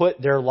can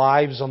put their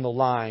lives on the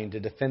line to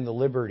defend the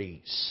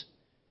liberties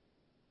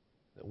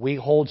that we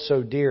hold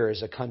so dear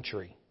as a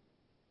country.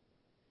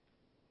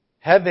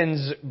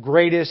 Heaven's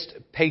greatest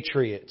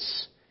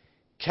patriots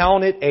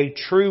count it a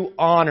true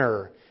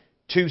honor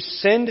to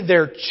send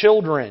their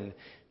children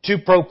to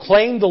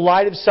proclaim the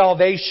light of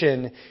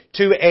salvation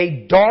to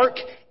a dark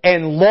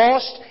and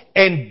lost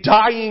and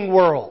dying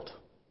world.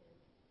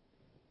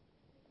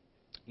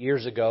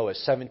 Years ago, a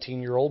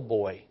 17-year-old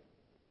boy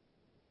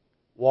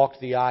walked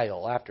the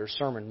aisle after a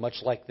sermon much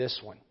like this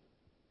one.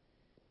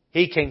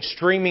 He came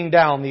streaming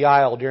down the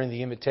aisle during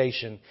the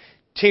invitation,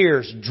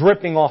 tears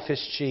dripping off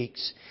his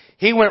cheeks.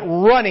 He went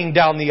running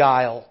down the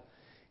aisle.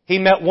 He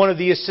met one of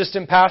the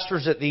assistant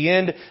pastors at the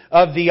end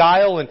of the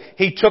aisle, and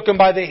he took him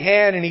by the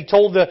hand and he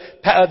told the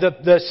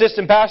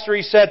assistant pastor,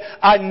 he said,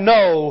 I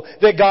know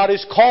that God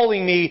is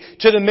calling me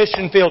to the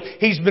mission field.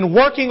 He's been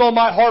working on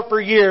my heart for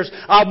years.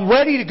 I'm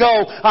ready to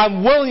go.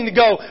 I'm willing to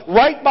go.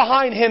 Right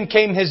behind him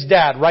came his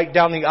dad, right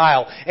down the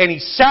aisle. And he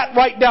sat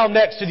right down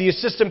next to the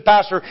assistant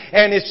pastor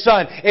and his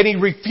son. And he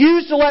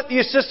refused to let the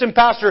assistant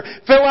pastor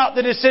fill out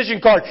the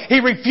decision card. He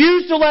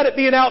refused to let it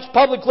be announced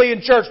publicly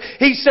in church.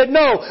 He said,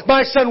 no,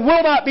 my son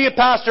will not be a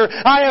pastor.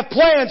 I have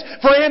plans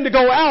for him to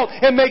go out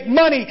and make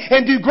money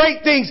and do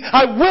great things.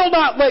 I will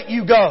not let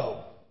you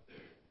go.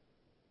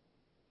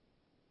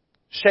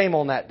 Shame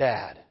on that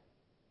dad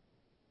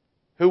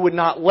who would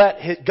not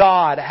let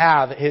God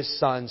have his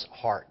son's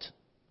heart.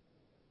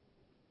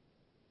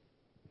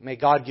 May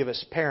God give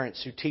us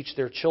parents who teach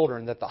their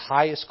children that the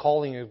highest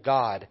calling of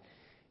God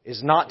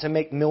is not to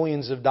make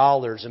millions of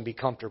dollars and be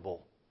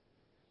comfortable.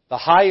 The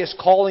highest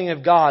calling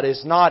of God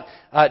is not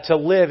to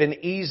live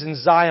in ease and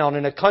Zion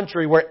in a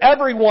country where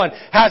everyone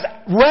has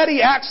ready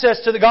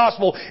access to the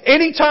gospel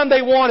anytime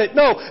they want it.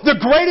 No,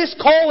 the greatest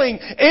calling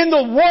in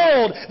the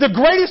world, the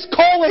greatest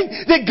calling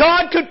that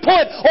God could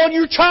put on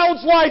your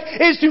child's life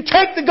is to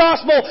take the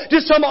gospel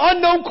to some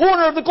unknown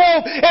corner of the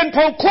globe and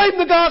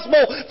proclaim the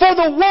gospel for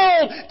the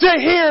world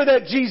to hear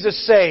that Jesus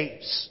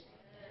saves.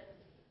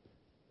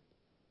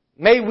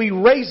 May we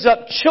raise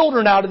up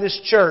children out of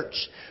this church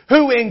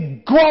who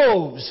in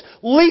groves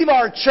leave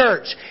our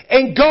church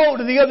and go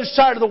to the other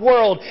side of the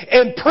world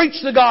and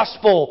preach the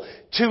gospel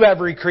to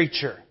every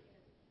creature.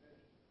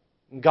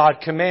 God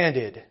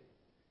commanded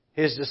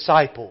His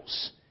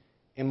disciples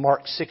in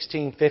Mark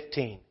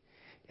 16:15,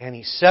 and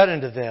He said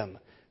unto them,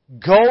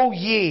 Go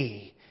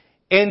ye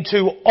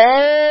into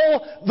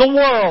all the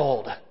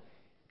world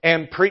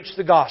and preach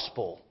the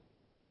gospel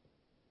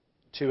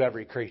to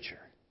every creature.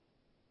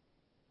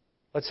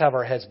 Let's have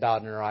our heads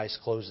bowed and our eyes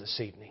closed this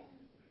evening.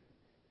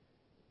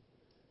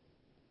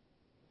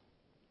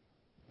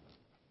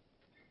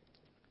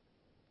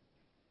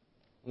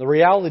 The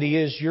reality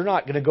is you're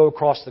not going to go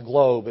across the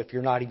globe if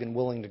you're not even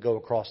willing to go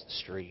across the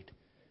street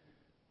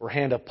or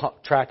hand a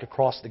pump track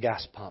across the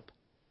gas pump.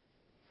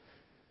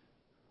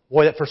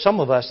 Boy, for some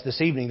of us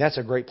this evening, that's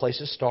a great place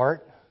to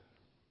start.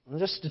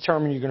 Just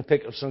determine you're going to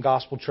pick up some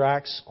gospel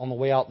tracts on the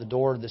way out the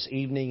door this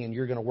evening, and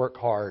you're going to work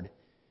hard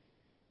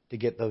to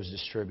get those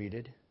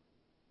distributed.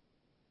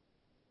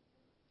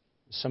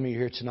 Some of you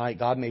here tonight,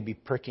 God may be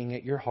pricking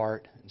at your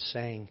heart and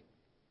saying,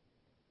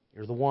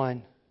 You're the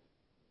one.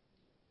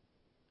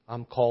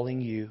 I'm calling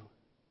you.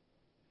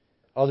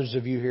 Others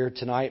of you here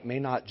tonight may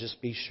not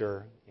just be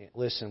sure.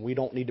 Listen, we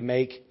don't need to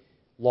make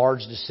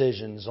large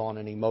decisions on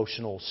an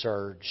emotional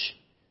surge.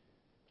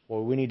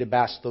 Well, we need to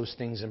bask those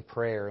things in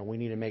prayer, and we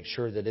need to make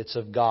sure that it's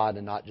of God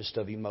and not just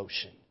of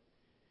emotion.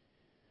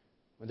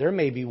 Well, there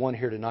may be one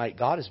here tonight.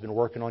 God has been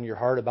working on your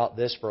heart about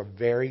this for a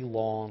very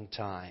long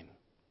time.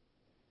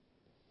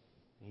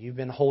 You've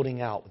been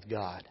holding out with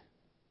God.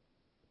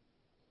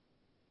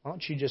 Why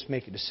don't you just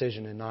make a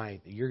decision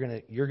tonight that you're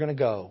going to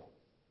go.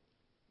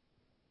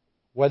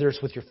 Whether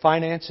it's with your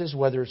finances,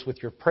 whether it's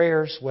with your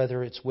prayers,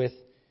 whether it's with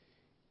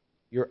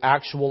your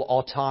actual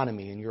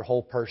autonomy and your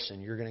whole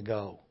person, you're going to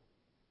go.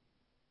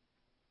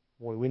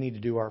 Boy, we need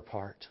to do our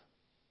part.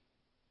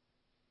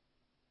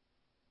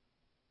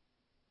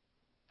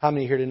 How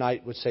many here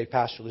tonight would say,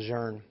 Pastor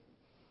Lejeune,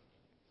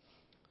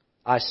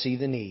 I see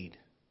the need.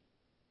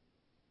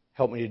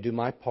 Help me to do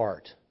my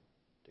part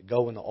to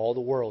go into all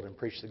the world and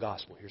preach the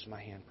gospel. Here's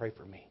my hand. Pray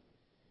for me.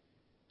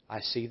 I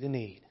see the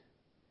need.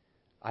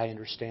 I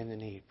understand the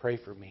need. Pray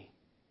for me.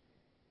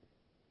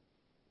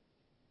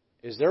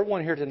 Is there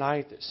one here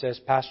tonight that says,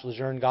 Pastor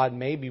Lejeune, God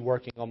may be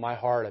working on my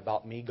heart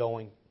about me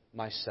going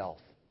myself?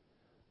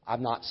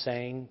 I'm not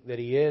saying that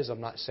He is.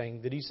 I'm not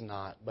saying that He's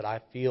not. But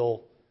I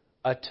feel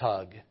a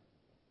tug.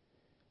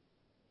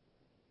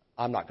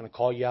 I'm not going to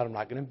call you out. I'm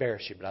not going to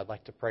embarrass you. But I'd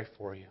like to pray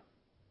for you.